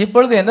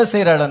 இப்பொழுது என்ன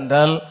செய்கிறாள்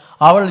என்றால்,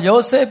 அவள்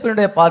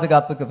யோசேப்பினுடைய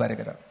பாதுகாப்புக்கு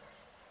வருகிறாள்.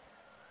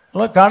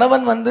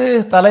 கணவன்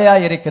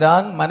தலையாய்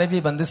இருக்கிறான், மனைவி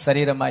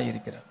சரீரமாய்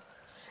இருக்கிறார்.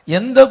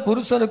 எந்த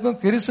புருஷனுக்கும்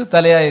கிறிஸ்து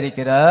தலையாய்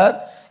இருக்கிறார்,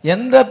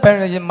 எந்த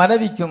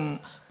மனைவிக்கும்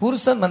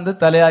புருஷன்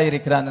தலையாய்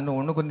இருக்கிறான் என்று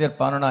 1 கொரிந்தியர்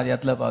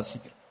 11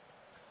 வாசிக்கிறோம்.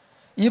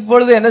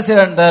 இப்பொழுது என்ன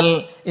செய்யறால்,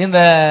 இந்த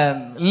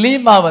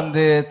லீமா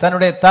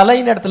தன்னுடைய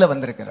தலையின் இடத்துல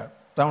வந்திருக்கிறார்.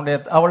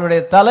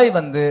 அவளுடைய தலை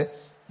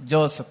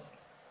ஜோசப்.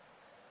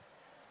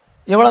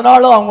 இவ்வளவு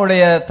நாளும்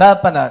அவங்களுடைய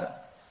தகப்பனார்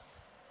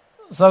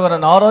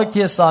சகோதரன்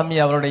ஆரோக்கியசாமி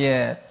அவருடைய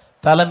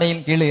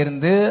தலைமையின் கீழ்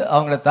இருந்து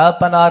அவங்களுடைய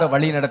தகப்பனார்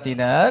வழி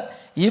நடத்தினார்.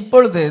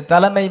 இப்பொழுது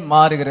தலைமை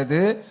மாறுகிறது.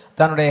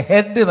 தன்னுடைய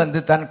ஹெட்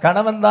தன்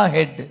கணவன் தான்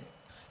ஹெட்.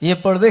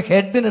 இப்பொழுது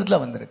ஹெட் இடத்துல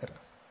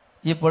வந்திருக்கிறார்.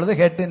 இப்பொழுது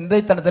ஹெட்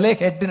இன்றைய தனத்திலே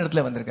ஹெட்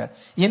இடத்துல வந்திருக்கார்.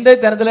 இன்றைய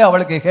தனத்திலே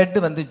அவளுக்கு ஹெட்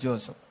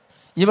ஜோசப்.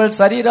 இவள்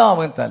சரீரம்,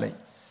 அவன் தலை.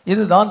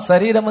 இதுதான்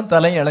சரீரமும்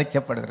தலை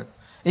இழைக்கப்படுகிறது.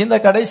 இந்த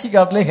கடைசி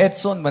காலத்திலே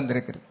ஹெட்ஸோன்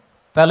வந்திருக்கிறது,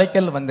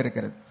 தலைக்கல்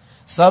வந்திருக்கிறது.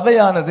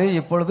 சபையானது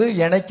இப்பொழுது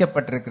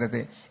இணைக்கப்பட்டிருக்கிறது.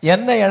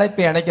 என்ன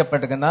இணைப்பு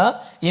இணைக்கப்பட்டிருக்குன்னா,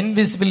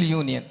 இன்விசிபிள்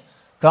யூனியன்,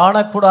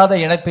 காணக்கூடாத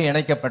இணைப்பு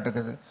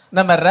இணைக்கப்பட்டிருக்கிறது.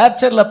 நம்ம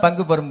ராப்சர்ல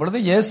பங்கு பெறும் பொழுது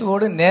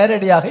இயேசுவோடு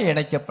நேரடியாக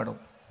இணைக்கப்படும்.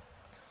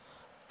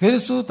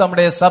 கிறிஸ்து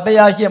தம்முடைய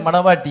சபையாகிய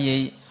மணவாட்டியை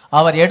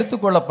அவர்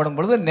எடுத்துக்கொள்ளப்படும்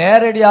பொழுது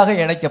நேரடியாக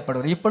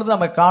இணைக்கப்படுவார். இப்பொழுது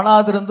நம்ம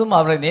காணாதிருந்தும்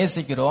அவரை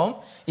நேசிக்கிறோம்.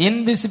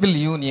 இன்விசிபிள்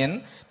யூனியன்,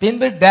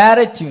 பின்பு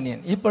டைரக்ட்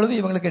யூனியன். இப்பொழுது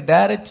இவங்களுக்கு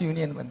டைரக்ட்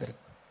யூனியன் வந்திருக்கு.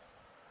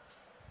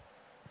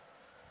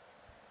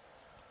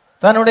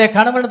 தன்னுடைய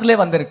கணவனத்திலே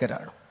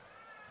வந்திருக்கிறாள்,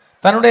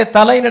 தன்னுடைய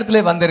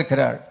தலையினத்திலே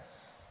வந்திருக்கிறாள்.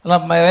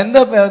 எந்த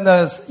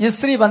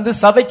இஸ்ரீ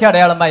சபைக்கு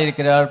அடையாளமாக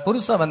இருக்கிறாள்,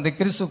 புருஷன்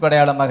கிறிஸ்துக்கு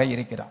அடையாளமாக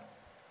இருக்கிறான்.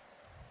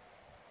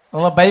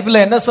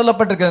 பைபிள்ல என்ன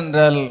சொல்லப்பட்டிருக்கு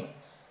என்றால்,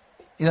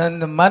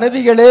 இந்த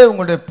மனைவிகளே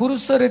உங்களுடைய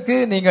புருஷருக்கு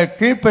நீங்கள்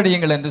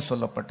கீழ்ப்படியுங்கள் என்று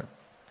சொல்லப்பட்டிருக்கு.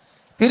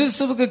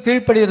 கிறிஸ்துவுக்கு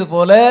கீழ்ப்படியது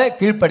போல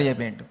கீழ்ப்படிய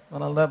வேண்டும்.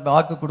 அதனால்தான்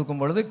வாக்கு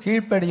கொடுக்கும் பொழுது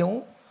கீழ்ப்படியும்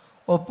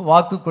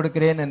வாக்கு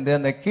கொடுக்கிறேன் என்று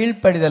அந்த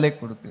கீழ்ப்படிதலை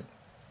கொடுக்கு.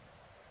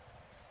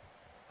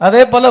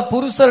 அதே போல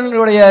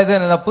புருஷர்களுடைய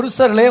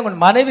புருஷர்களே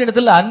உங்கள் மனைவி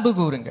இடத்தில் அன்பு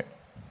கூறுங்கள்.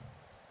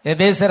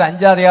 எபேசியர்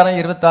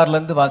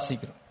 5:26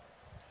 வாசிக்கிறோம்.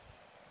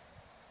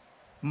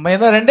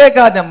 2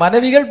 காரியம்,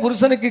 மனைவிகள்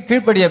புருஷனுக்கு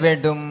கீழ்ப்படிய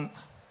வேண்டும்,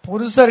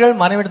 புருஷர்கள்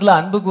மனைவிடத்தில்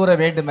அன்பு கூற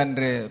வேண்டும்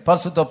என்று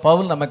பரிசுத்த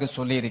பவுல் நமக்கு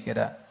சொல்லி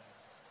இருக்கிறார்.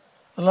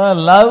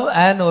 லவ்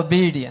அண்ட்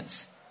ஒபீடியன்ஸ்,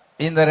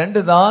 இந்த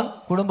 2 தான்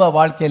குடும்ப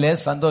வாழ்க்கையிலே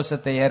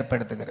சந்தோஷத்தை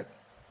ஏற்படுத்துகிறது.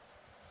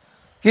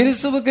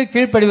 கிறிஸ்துவுக்கு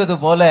கீழ்ப்படிவது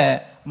போல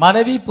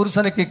மனைவி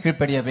புருஷனுக்கு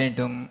கீழ்ப்படிய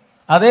வேண்டும்.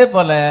 அதே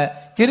போல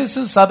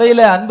கிறிஸ்து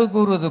சபையில அன்பு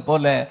கூறுவது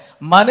போல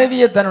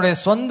மனைவியை தன்னுடைய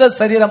சொந்த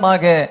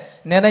சரீரமாக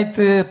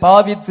நினைத்து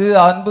பாவித்து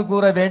அன்பு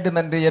கூற வேண்டும்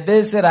என்று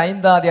எபேசியர்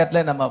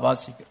 5 நம்ம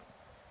வாசிக்கிறோம்.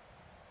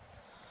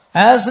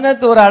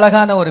 ஆஸ்னத் ஒரு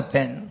அழகான ஒரு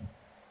பெண்,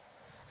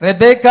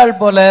 ரெபேக்காள்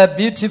போல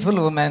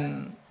பியூட்டிஃபுல் உமன்,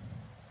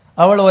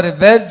 அவள் ஒரு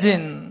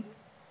வெர்ஜின்.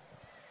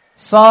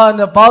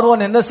 இந்த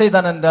பார்வோன் என்ன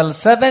செய்தான் என்றால்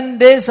 7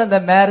 days அந்த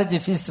மேரேஜ்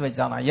ஃபீஸ்ட்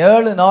வச்சானா.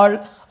 7 நாள்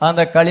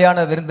அந்த கல்யாண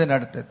விருந்து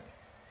நடத்தது.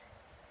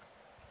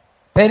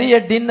 பெரிய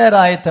டின்னர்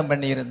ஆயத்தம்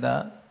பண்ணி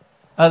இருந்தான்.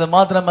 அது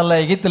மாத்திரமல்ல,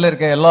 எகிப்தில்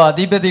இருக்க எல்லா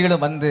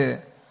அதிபதிகளும்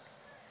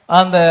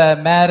அந்த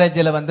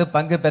மேரேஜில்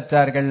பங்கு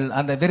பெற்றார்கள்.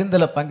 அந்த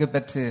விருந்தில் பங்கு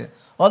பெற்று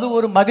அது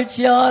ஒரு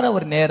மகிழ்ச்சியான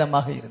ஒரு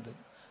நேரமாக இருந்தது.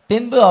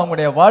 பின்பு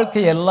அவங்களுடைய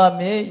வாழ்க்கை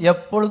எல்லாமே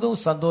எப்பொழுதும்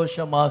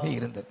சந்தோஷமாக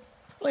இருந்தது.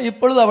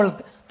 இப்பொழுது அவள்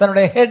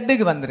தன்னுடைய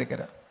ஹெட்டுக்கு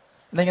வந்திருக்கிறார்.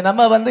 இன்னைக்கு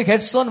நம்ம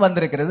ஹெட்ஸோன்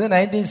வந்திருக்கிறது.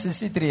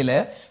 1963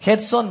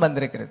 ஹெட்ஸோன்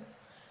வந்திருக்கிறது.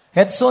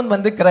 ஹெட்ஸோன்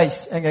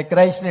கிரைஸ்ட், எங்க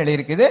கிரைஸ்ட்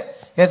எழுதியிருக்குது.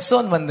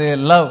 ஹெட்ஸோன்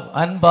லவ்,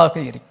 அன்பாக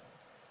இருக்கு,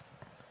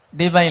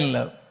 டிவைன்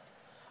லவ்.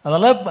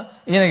 அதனால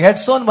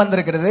ஹெட்ஸோன்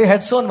வந்திருக்கிறது.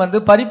 ஹெட்ஸோன்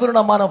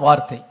பரிபூர்ணமான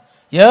வார்த்தை.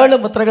 7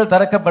 முத்திரைகள்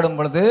திறக்கப்படும்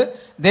பொழுது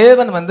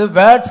தேவன்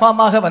வேர்ட்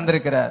ஃபார்மாக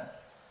வந்திருக்கிறார்.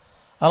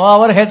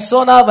 அவர்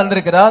ஹெட்ஸோனா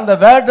வந்திருக்கிறார். அந்த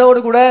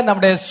வேர்டோடு கூட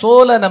நம்முடைய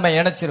சோலை நம்ம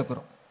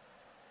இணைச்சிருக்கிறோம்.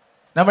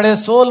 நம்முடைய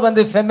சோல்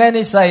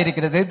ஃபெமினிஸா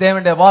இருக்கிறது,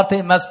 தேவனுடைய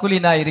வார்த்தை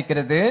மஸ்குலினா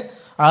இருக்கிறது.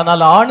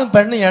 ஆனால் ஆணும்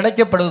பெண்ணும்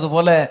இணைக்கப்படுவது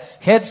போல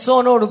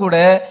ஹெட்ஸோனோடு கூட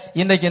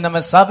இன்னைக்கு நம்ம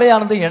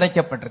சபையானது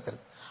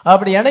இணைக்கப்பட்டிருக்கிறது.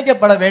 அப்படி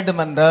இணைக்கப்பட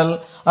வேண்டும் என்றால்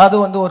அது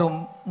ஒரு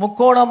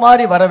முக்கோணம்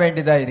மாதிரி வர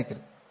வேண்டியதா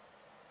இருக்கிறது.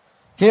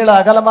 கீழே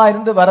அகலமா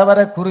இருந்து வர வர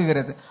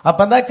குறுகிறது.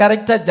 அப்பதான்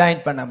கரெக்டா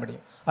ஜாயின் பண்ண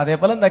முடியும். அதே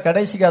போல இந்த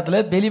கடைசி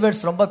காலத்துல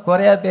பிலிவர்ஸ் ரொம்ப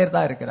குறையா பேர்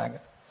தான் இருக்கிறாங்க.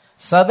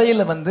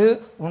 சபையில்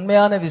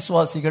உண்மையான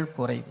விசுவாசிகள்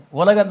குறைவு.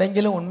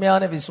 உலகமெங்கிலும்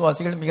உண்மையான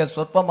விசுவாசிகள் மிக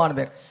சொற்பமான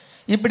பேர்.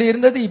 இப்படி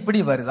இருந்தது இப்படி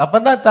வருது.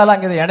 அப்பதான்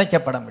அங்கே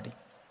இணைக்கப்பட முடியும்.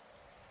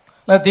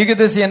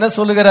 தீர்க்கதரிசி என்ன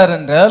சொல்லுகிறார்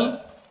என்றால்,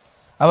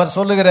 அவர்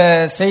சொல்லுகிற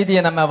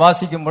செய்தியை நம்ம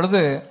வாசிக்கும்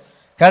பொழுது,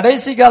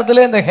 கடைசி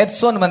காலத்தில் இந்த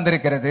ஹெட்சோன்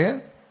வந்திருக்கிறது.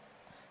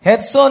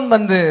 ஹெட்சோன்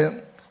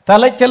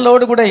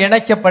தலைக்கல்லோடு கூட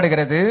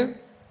இணைக்கப்படுகிறது.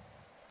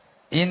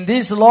 In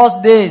these last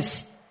days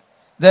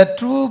the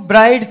true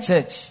bride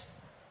church,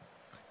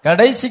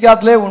 கடைசி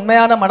காலத்திலே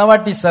உண்மையான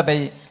மணவாட்டி சபை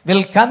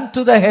will come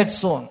to the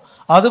headstone.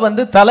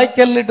 அது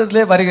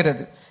தலைக்கல்லிட்டத்திலே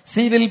வருகிறது.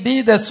 she will be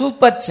the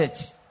super church.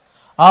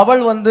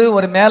 அவள்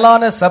ஒரு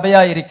மேலான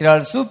சபையா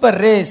இருக்கிறாள். Super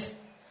race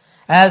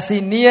as he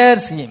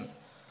nears him.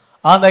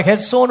 அந்த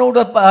ஹெட்சோனோட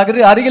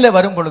அருகிலே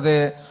வரும் பொழுது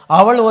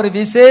அவள் ஒரு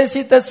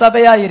விசேஷித்த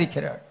சபையா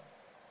இருக்கிறாள்.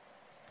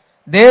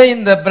 they in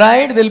the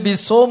bride will be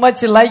so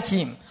much like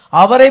him.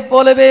 அவரை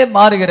போலவே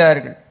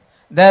மாறுகிறார்கள்.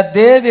 that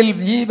they will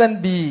even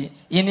be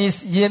in his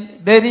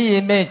very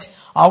image.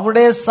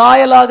 அவருடைய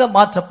சாயலாக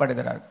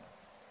மாற்றப்படுகிறார்கள்.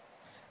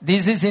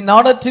 this is in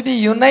order to be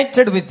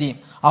united with him.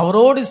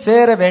 அவரோடு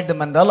சேர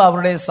வேண்டும் என்றால்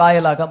அவருடைய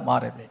சாயலாக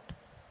மாற வேண்டும்.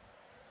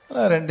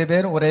 ரெண்டு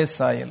பேரும் ஒரே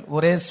சாயல்,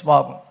 ஒரே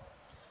சுபாவம்,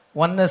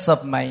 ஒன்னஸ்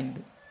ஆஃப் மைண்ட்.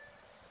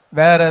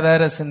 வேற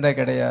வேற சிந்தை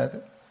கிடையாது.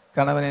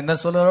 கணவன் என்ன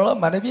சொல்லுறாளோ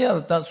மனைவி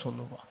அதுதான்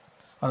சொல்லுவான்.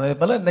 அதே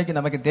போல இன்னைக்கு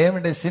நமக்கு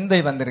தேவனுடைய சிந்தை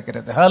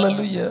வந்திருக்கிறது.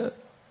 ஹalleluya.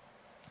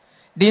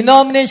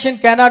 denomination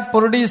cannot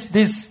produce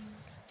this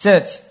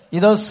church.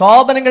 இதோ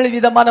சாபனங்கள்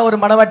விதமான ஒரு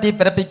மனவாட்டியை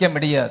பிறப்பிக்க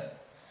முடியாது.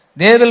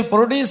 they will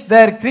produce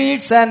their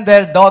creeds and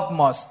their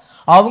dogmas.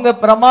 அவங்க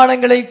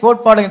பிரமாணங்களை,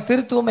 கோட்பாடுகள்,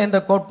 திருத்துவம் என்ற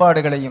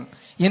கோட்பாடுகளையும்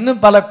இன்னும்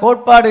பல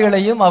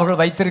கோட்பாடுகளையும்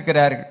அவர்கள்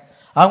வைத்திருக்கிறார்கள்.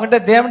 அவங்ககிட்ட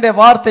தேவனுடைய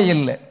வார்த்தை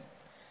இல்லை.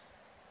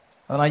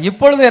 அதனால்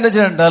இப்பொழுது என்ன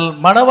செய்தால்,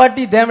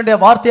 மணவாட்டி தேவனுடைய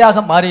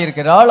வார்த்தையாக மாறி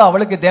இருக்கிறாள்.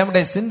 அவளுக்கு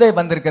தேவனுடைய சிந்தை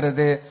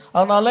வந்திருக்கிறது.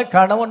 அதனால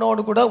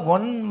கணவனோடு கூட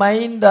ஒன்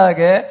மைண்டாக,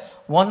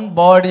 ஒன்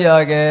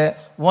பாடியாக,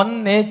 ஒன்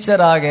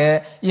நேச்சராக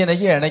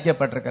இன்னைக்கு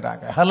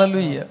இணைக்கப்பட்டிருக்கிறாங்க.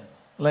 ஹல்லேலூயா.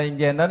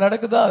 இங்க என்ன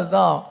நடக்குதோ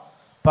அதுதான்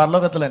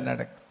பரலோகத்தில்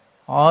நடக்குது.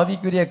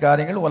 ஆவிக்குரிய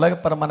காரியங்கள்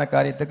உலகப்பரமான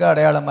காரியத்துக்கு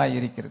அடையாளமாக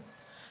இருக்கிறது.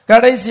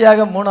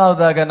 கடைசியாக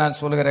மூணாவதாக நான்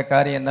சொல்லுகிற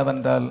காரியம்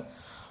என்னவென்றால்,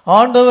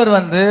 ஆண்டவர்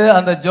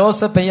அந்த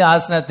ஜோசப்பையும்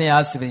ஆசனத்தையும்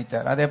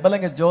ஆசீர்வதித்தார். அதே போல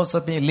இங்க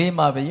ஜோசப்பையும்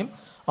லீமாவையும்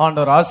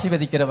ஆண்டவர்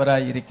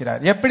ஆசீர்வதிக்கிறவராய்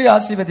இருக்கிறார். எப்படி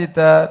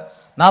ஆசீர்வதித்தார்?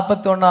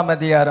 41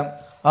 அதிகாரம்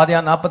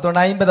ஆதியாகமம்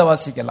 41:50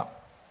 வாசிக்கலாம்.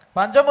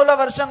 பஞ்சமுள்ள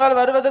வருஷங்கள்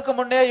வருவதற்கு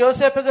முன்னே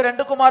யோசேப்புக்கு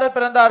 2 குமாரர்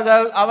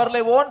பிறந்தார்கள்.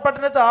 அவர்களை ஓன்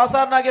பட்டணத்து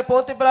ஆசாரனாகிய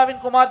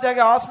போத்திபிராவின்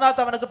குமார்த்தியாகிய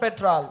ஆஸ்நாத் அவனுக்கு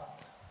பெற்றாள்.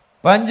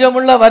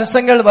 பஞ்சமுள்ள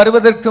வருஷங்கள்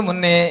வருவதற்கு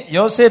முன்னே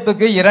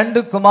யோசேப்புக்கு 2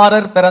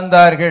 குமாரர்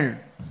பிறந்தார்கள்.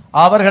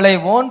 அவர்களை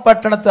ஓன்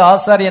பட்டணத்து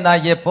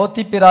ஆசாரியனாகிய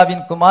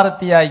போத்திபிராவின்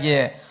குமாரத்தியாகிய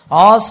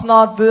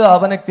ஆஸ்நாத்து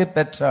அவனுக்கு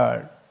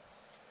பெற்றாள்.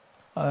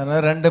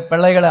 2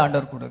 பிள்ளைகளை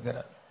ஆண்டவர்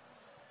கொடுக்கிறார்.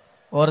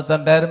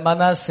 ஒருத்தன் பேரு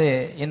மனாசே,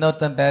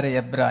 இன்னொருத்தன் பேரு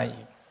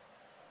எப்ராஹிம்.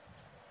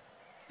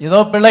 இதோ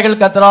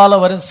பிள்ளைகள்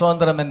கர்த்தரால் வரும்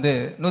சுதந்திரம் என்று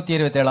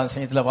 127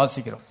 சங்கீதத்தில்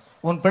வாசிக்கிறோம்.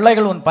 உன்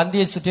பிள்ளைகள் உன்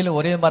பந்தியை சுற்றிலும்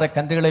ஒரே மர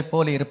கன்றுகளைப்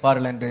போல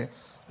இருப்பார்கள் என்று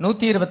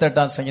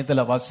 128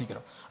 சங்கீதத்தில்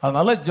வாசிக்கிறோம்.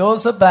 அதனால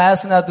ஜோசப்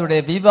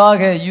ஆஸ்நாத்துடைய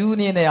விவாக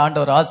யூனியனை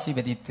ஆண்டவர்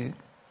ஆசீர்வதித்து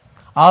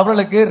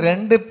அவர்களுக்கு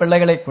 2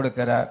 பிள்ளைகளை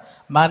கொடுக்கிறார்,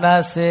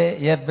 மனாசே,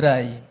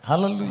 எப்ராஹிம்.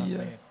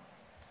 ஹல்லேலூயா.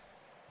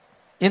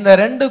 இந்த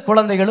 2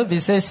 குழந்தைகளும்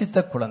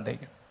விசேஷித்த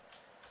குழந்தைகள்.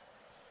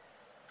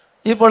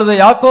 இப்பொழுது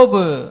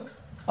யாக்கோபு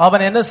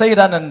அவன் என்ன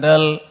செய்கிறான்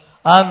என்றால்,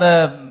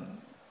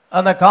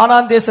 அந்த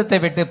கானான் தேசத்தை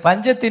விட்டு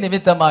பஞ்சத்தின்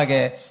நிமித்தமாக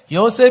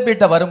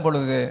யோசேப்பிட்ட வரும்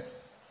பொழுது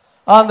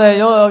அந்த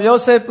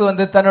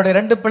யோசேப்பு தன்னுடைய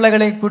 2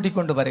 பிள்ளைகளையும் கூட்டிக்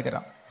கொண்டு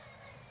வருகிறான்.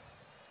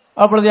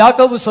 அப்பொழுது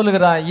யாக்கோபு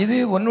சொல்லுகிறான், இது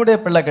உன்னுடைய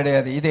பிள்ளை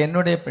கிடையாது, இது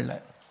என்னுடைய பிள்ளை.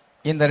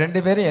 இந்த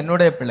 2 பேரும்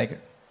என்னுடைய பிள்ளைகள்.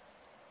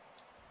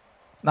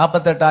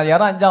 48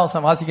 யாரும்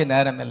 5 வாசிக்க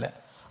நேரம் இல்லை.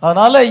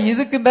 அதனால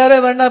இதுக்கு மேல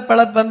வேணா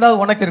பிறந்தா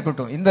உனக்கு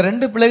இருக்கட்டும், இந்த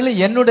 2 பிள்ளைகளும்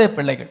என்னுடைய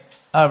பிள்ளைகள்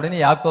அப்படின்னு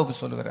யாக்கோபு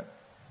சொல்லுகிறார்.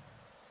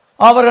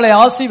 அவர்களை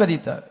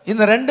ஆசீர்வதித்தார்.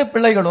 இந்த 2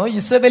 பிள்ளைகளும்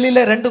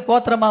இஸ்ரவேலில 2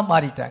 கோத்திரமா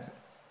மாறிட்டாங்க.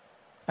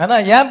 ஆனா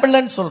என்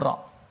பிள்ளைன்னு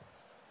சொல்றான்.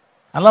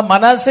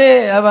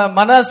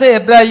 மனாசே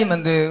எப்ராஹிம்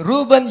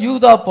ரூபன்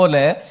யூதா போல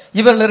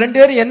இவர்கள் 2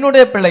 பேரும்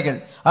என்னுடைய பிள்ளைகள்.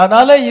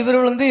 அதனால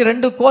இவர்கள்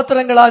 2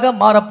 கோத்திரங்களாக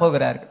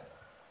மாறப்போகிறார்கள்.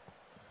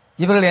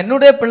 இவர்கள்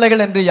என்னுடைய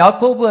பிள்ளைகள் என்று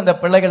யாக்கோபு அந்த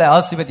பிள்ளைகளை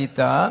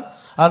ஆசீர்வதித்தான்.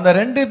 அந்த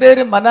 2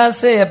 பேரும்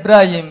மனாசே,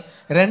 எப்ராஹிம்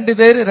 2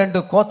 பேரும் 2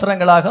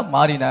 கோத்திரங்களாக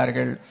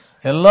மாறினார்கள்.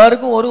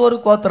 எல்லாருக்கும் ஒரு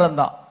கோத்திரம்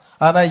தான்.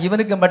 ஆனா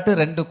இவனுக்கு மட்டும்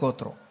 2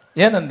 கோத்திரம்.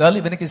 ஏனென்றால்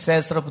இவனுக்கு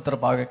சேஸ்திரபுத்திர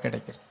பாகம்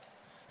கிடைக்கிறது.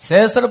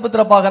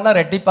 சேஸ்திரபுத்திர பாகம்னா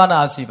ரெட்டிப்பான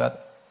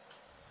ஆசீர்வாதம்.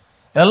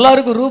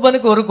 எல்லாருக்கும்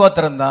ரூபனுக்கு ஒரு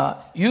கோத்திரம் தான்,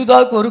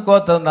 யூதாவுக்கு ஒரு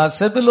கோத்திரம் தான்,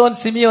 செபுலோன்,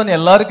 சிமியோன்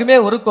எல்லாருக்குமே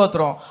ஒரு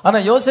கோத்திரம். ஆனா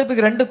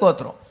யோசேப்புக்கு 2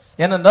 கோத்திரம்.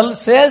 ஏனென்றால்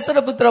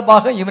சேஸ்திரபுத்திர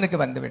பாகம் இவனுக்கு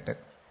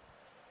வந்துவிட்டது.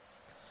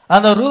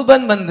 அந்த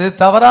ரூபன்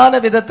தவறான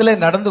விதத்திலே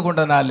நடந்து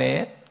கொண்டனாலே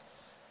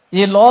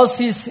he lost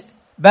his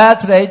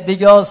birthright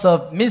because of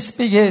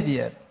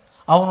misbehavior.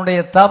 அவனுடைய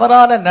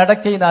தவறான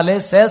நடக்கையினாலே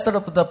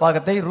சேஸ்திரபுத்திர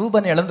பாகத்தை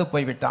ரூபன் இழந்து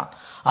போய்விட்டான்.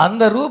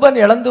 அந்த ரூபன்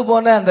இழந்து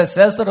போன அந்த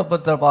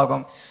சேஸ்திரபுத்திர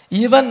பாகம்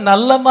இவன்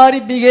நல்ல மாதிரி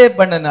பிஹேவ்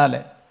பண்ணனால,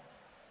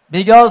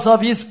 because of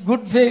his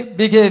good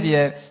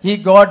behavior he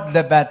got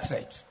the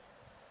birthright.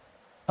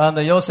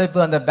 அந்த யோசேப்பு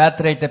அந்த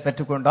பேத்ரைட்டை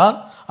பெற்றுக்கொண்டான்.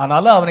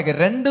 அதனால அவனுக்கு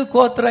 2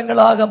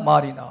 கோத்திரங்களாக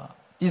மாறினான்.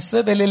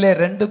 இஸ்ரவேலிலே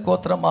 2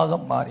 கோத்திரமாக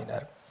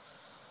மாறினார்.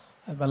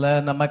 அதுபோல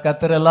நம்ம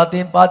கர்த்தர்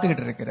எல்லாத்தையும்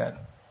பார்த்துக்கிட்டு இருக்கிறார்.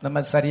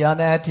 நம்ம சரியான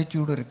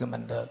ஆட்டிடியூட் இருக்கும்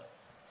என்றால்,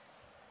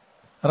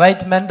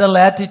 right mental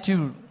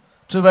attitude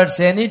towards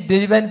any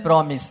divine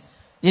promise,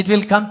 it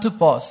will come to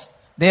pass.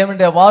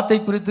 தேவனுடைய வார்த்தை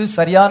குறித்து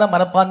சரியான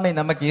மனப்பான்மை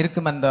நமக்கு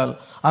இருக்கும் என்றால்,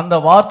 அந்த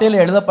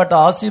வார்த்தையில் எழுதப்பட்ட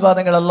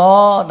ஆசீர்வாதங்கள்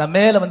எல்லாம் நம்ம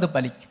மேல வந்து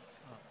பலிக்கும்.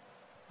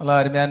 நல்லா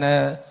அருமையான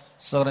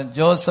சகோதரன்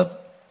ஜோசப்,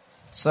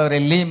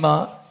 சகோதரன் லீமா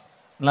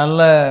நல்ல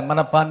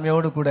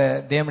மனப்பான்மையோடு கூட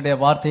தேவனுடைய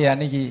வார்த்தையை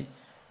அணுகி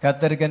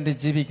கர்த்தருக்கென்று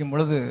ஜீவிக்கும்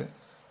பொழுது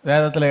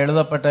வேதத்தில்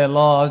எழுதப்பட்ட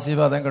எல்லா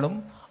ஆசீர்வாதங்களும்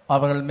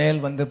அவர்கள் மேல்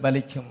வந்து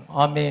பலிக்கும்.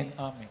 ஆமேன்.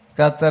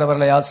 கர்த்தர்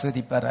அவர்களை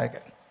ஆசீர்வதிப்பாராக.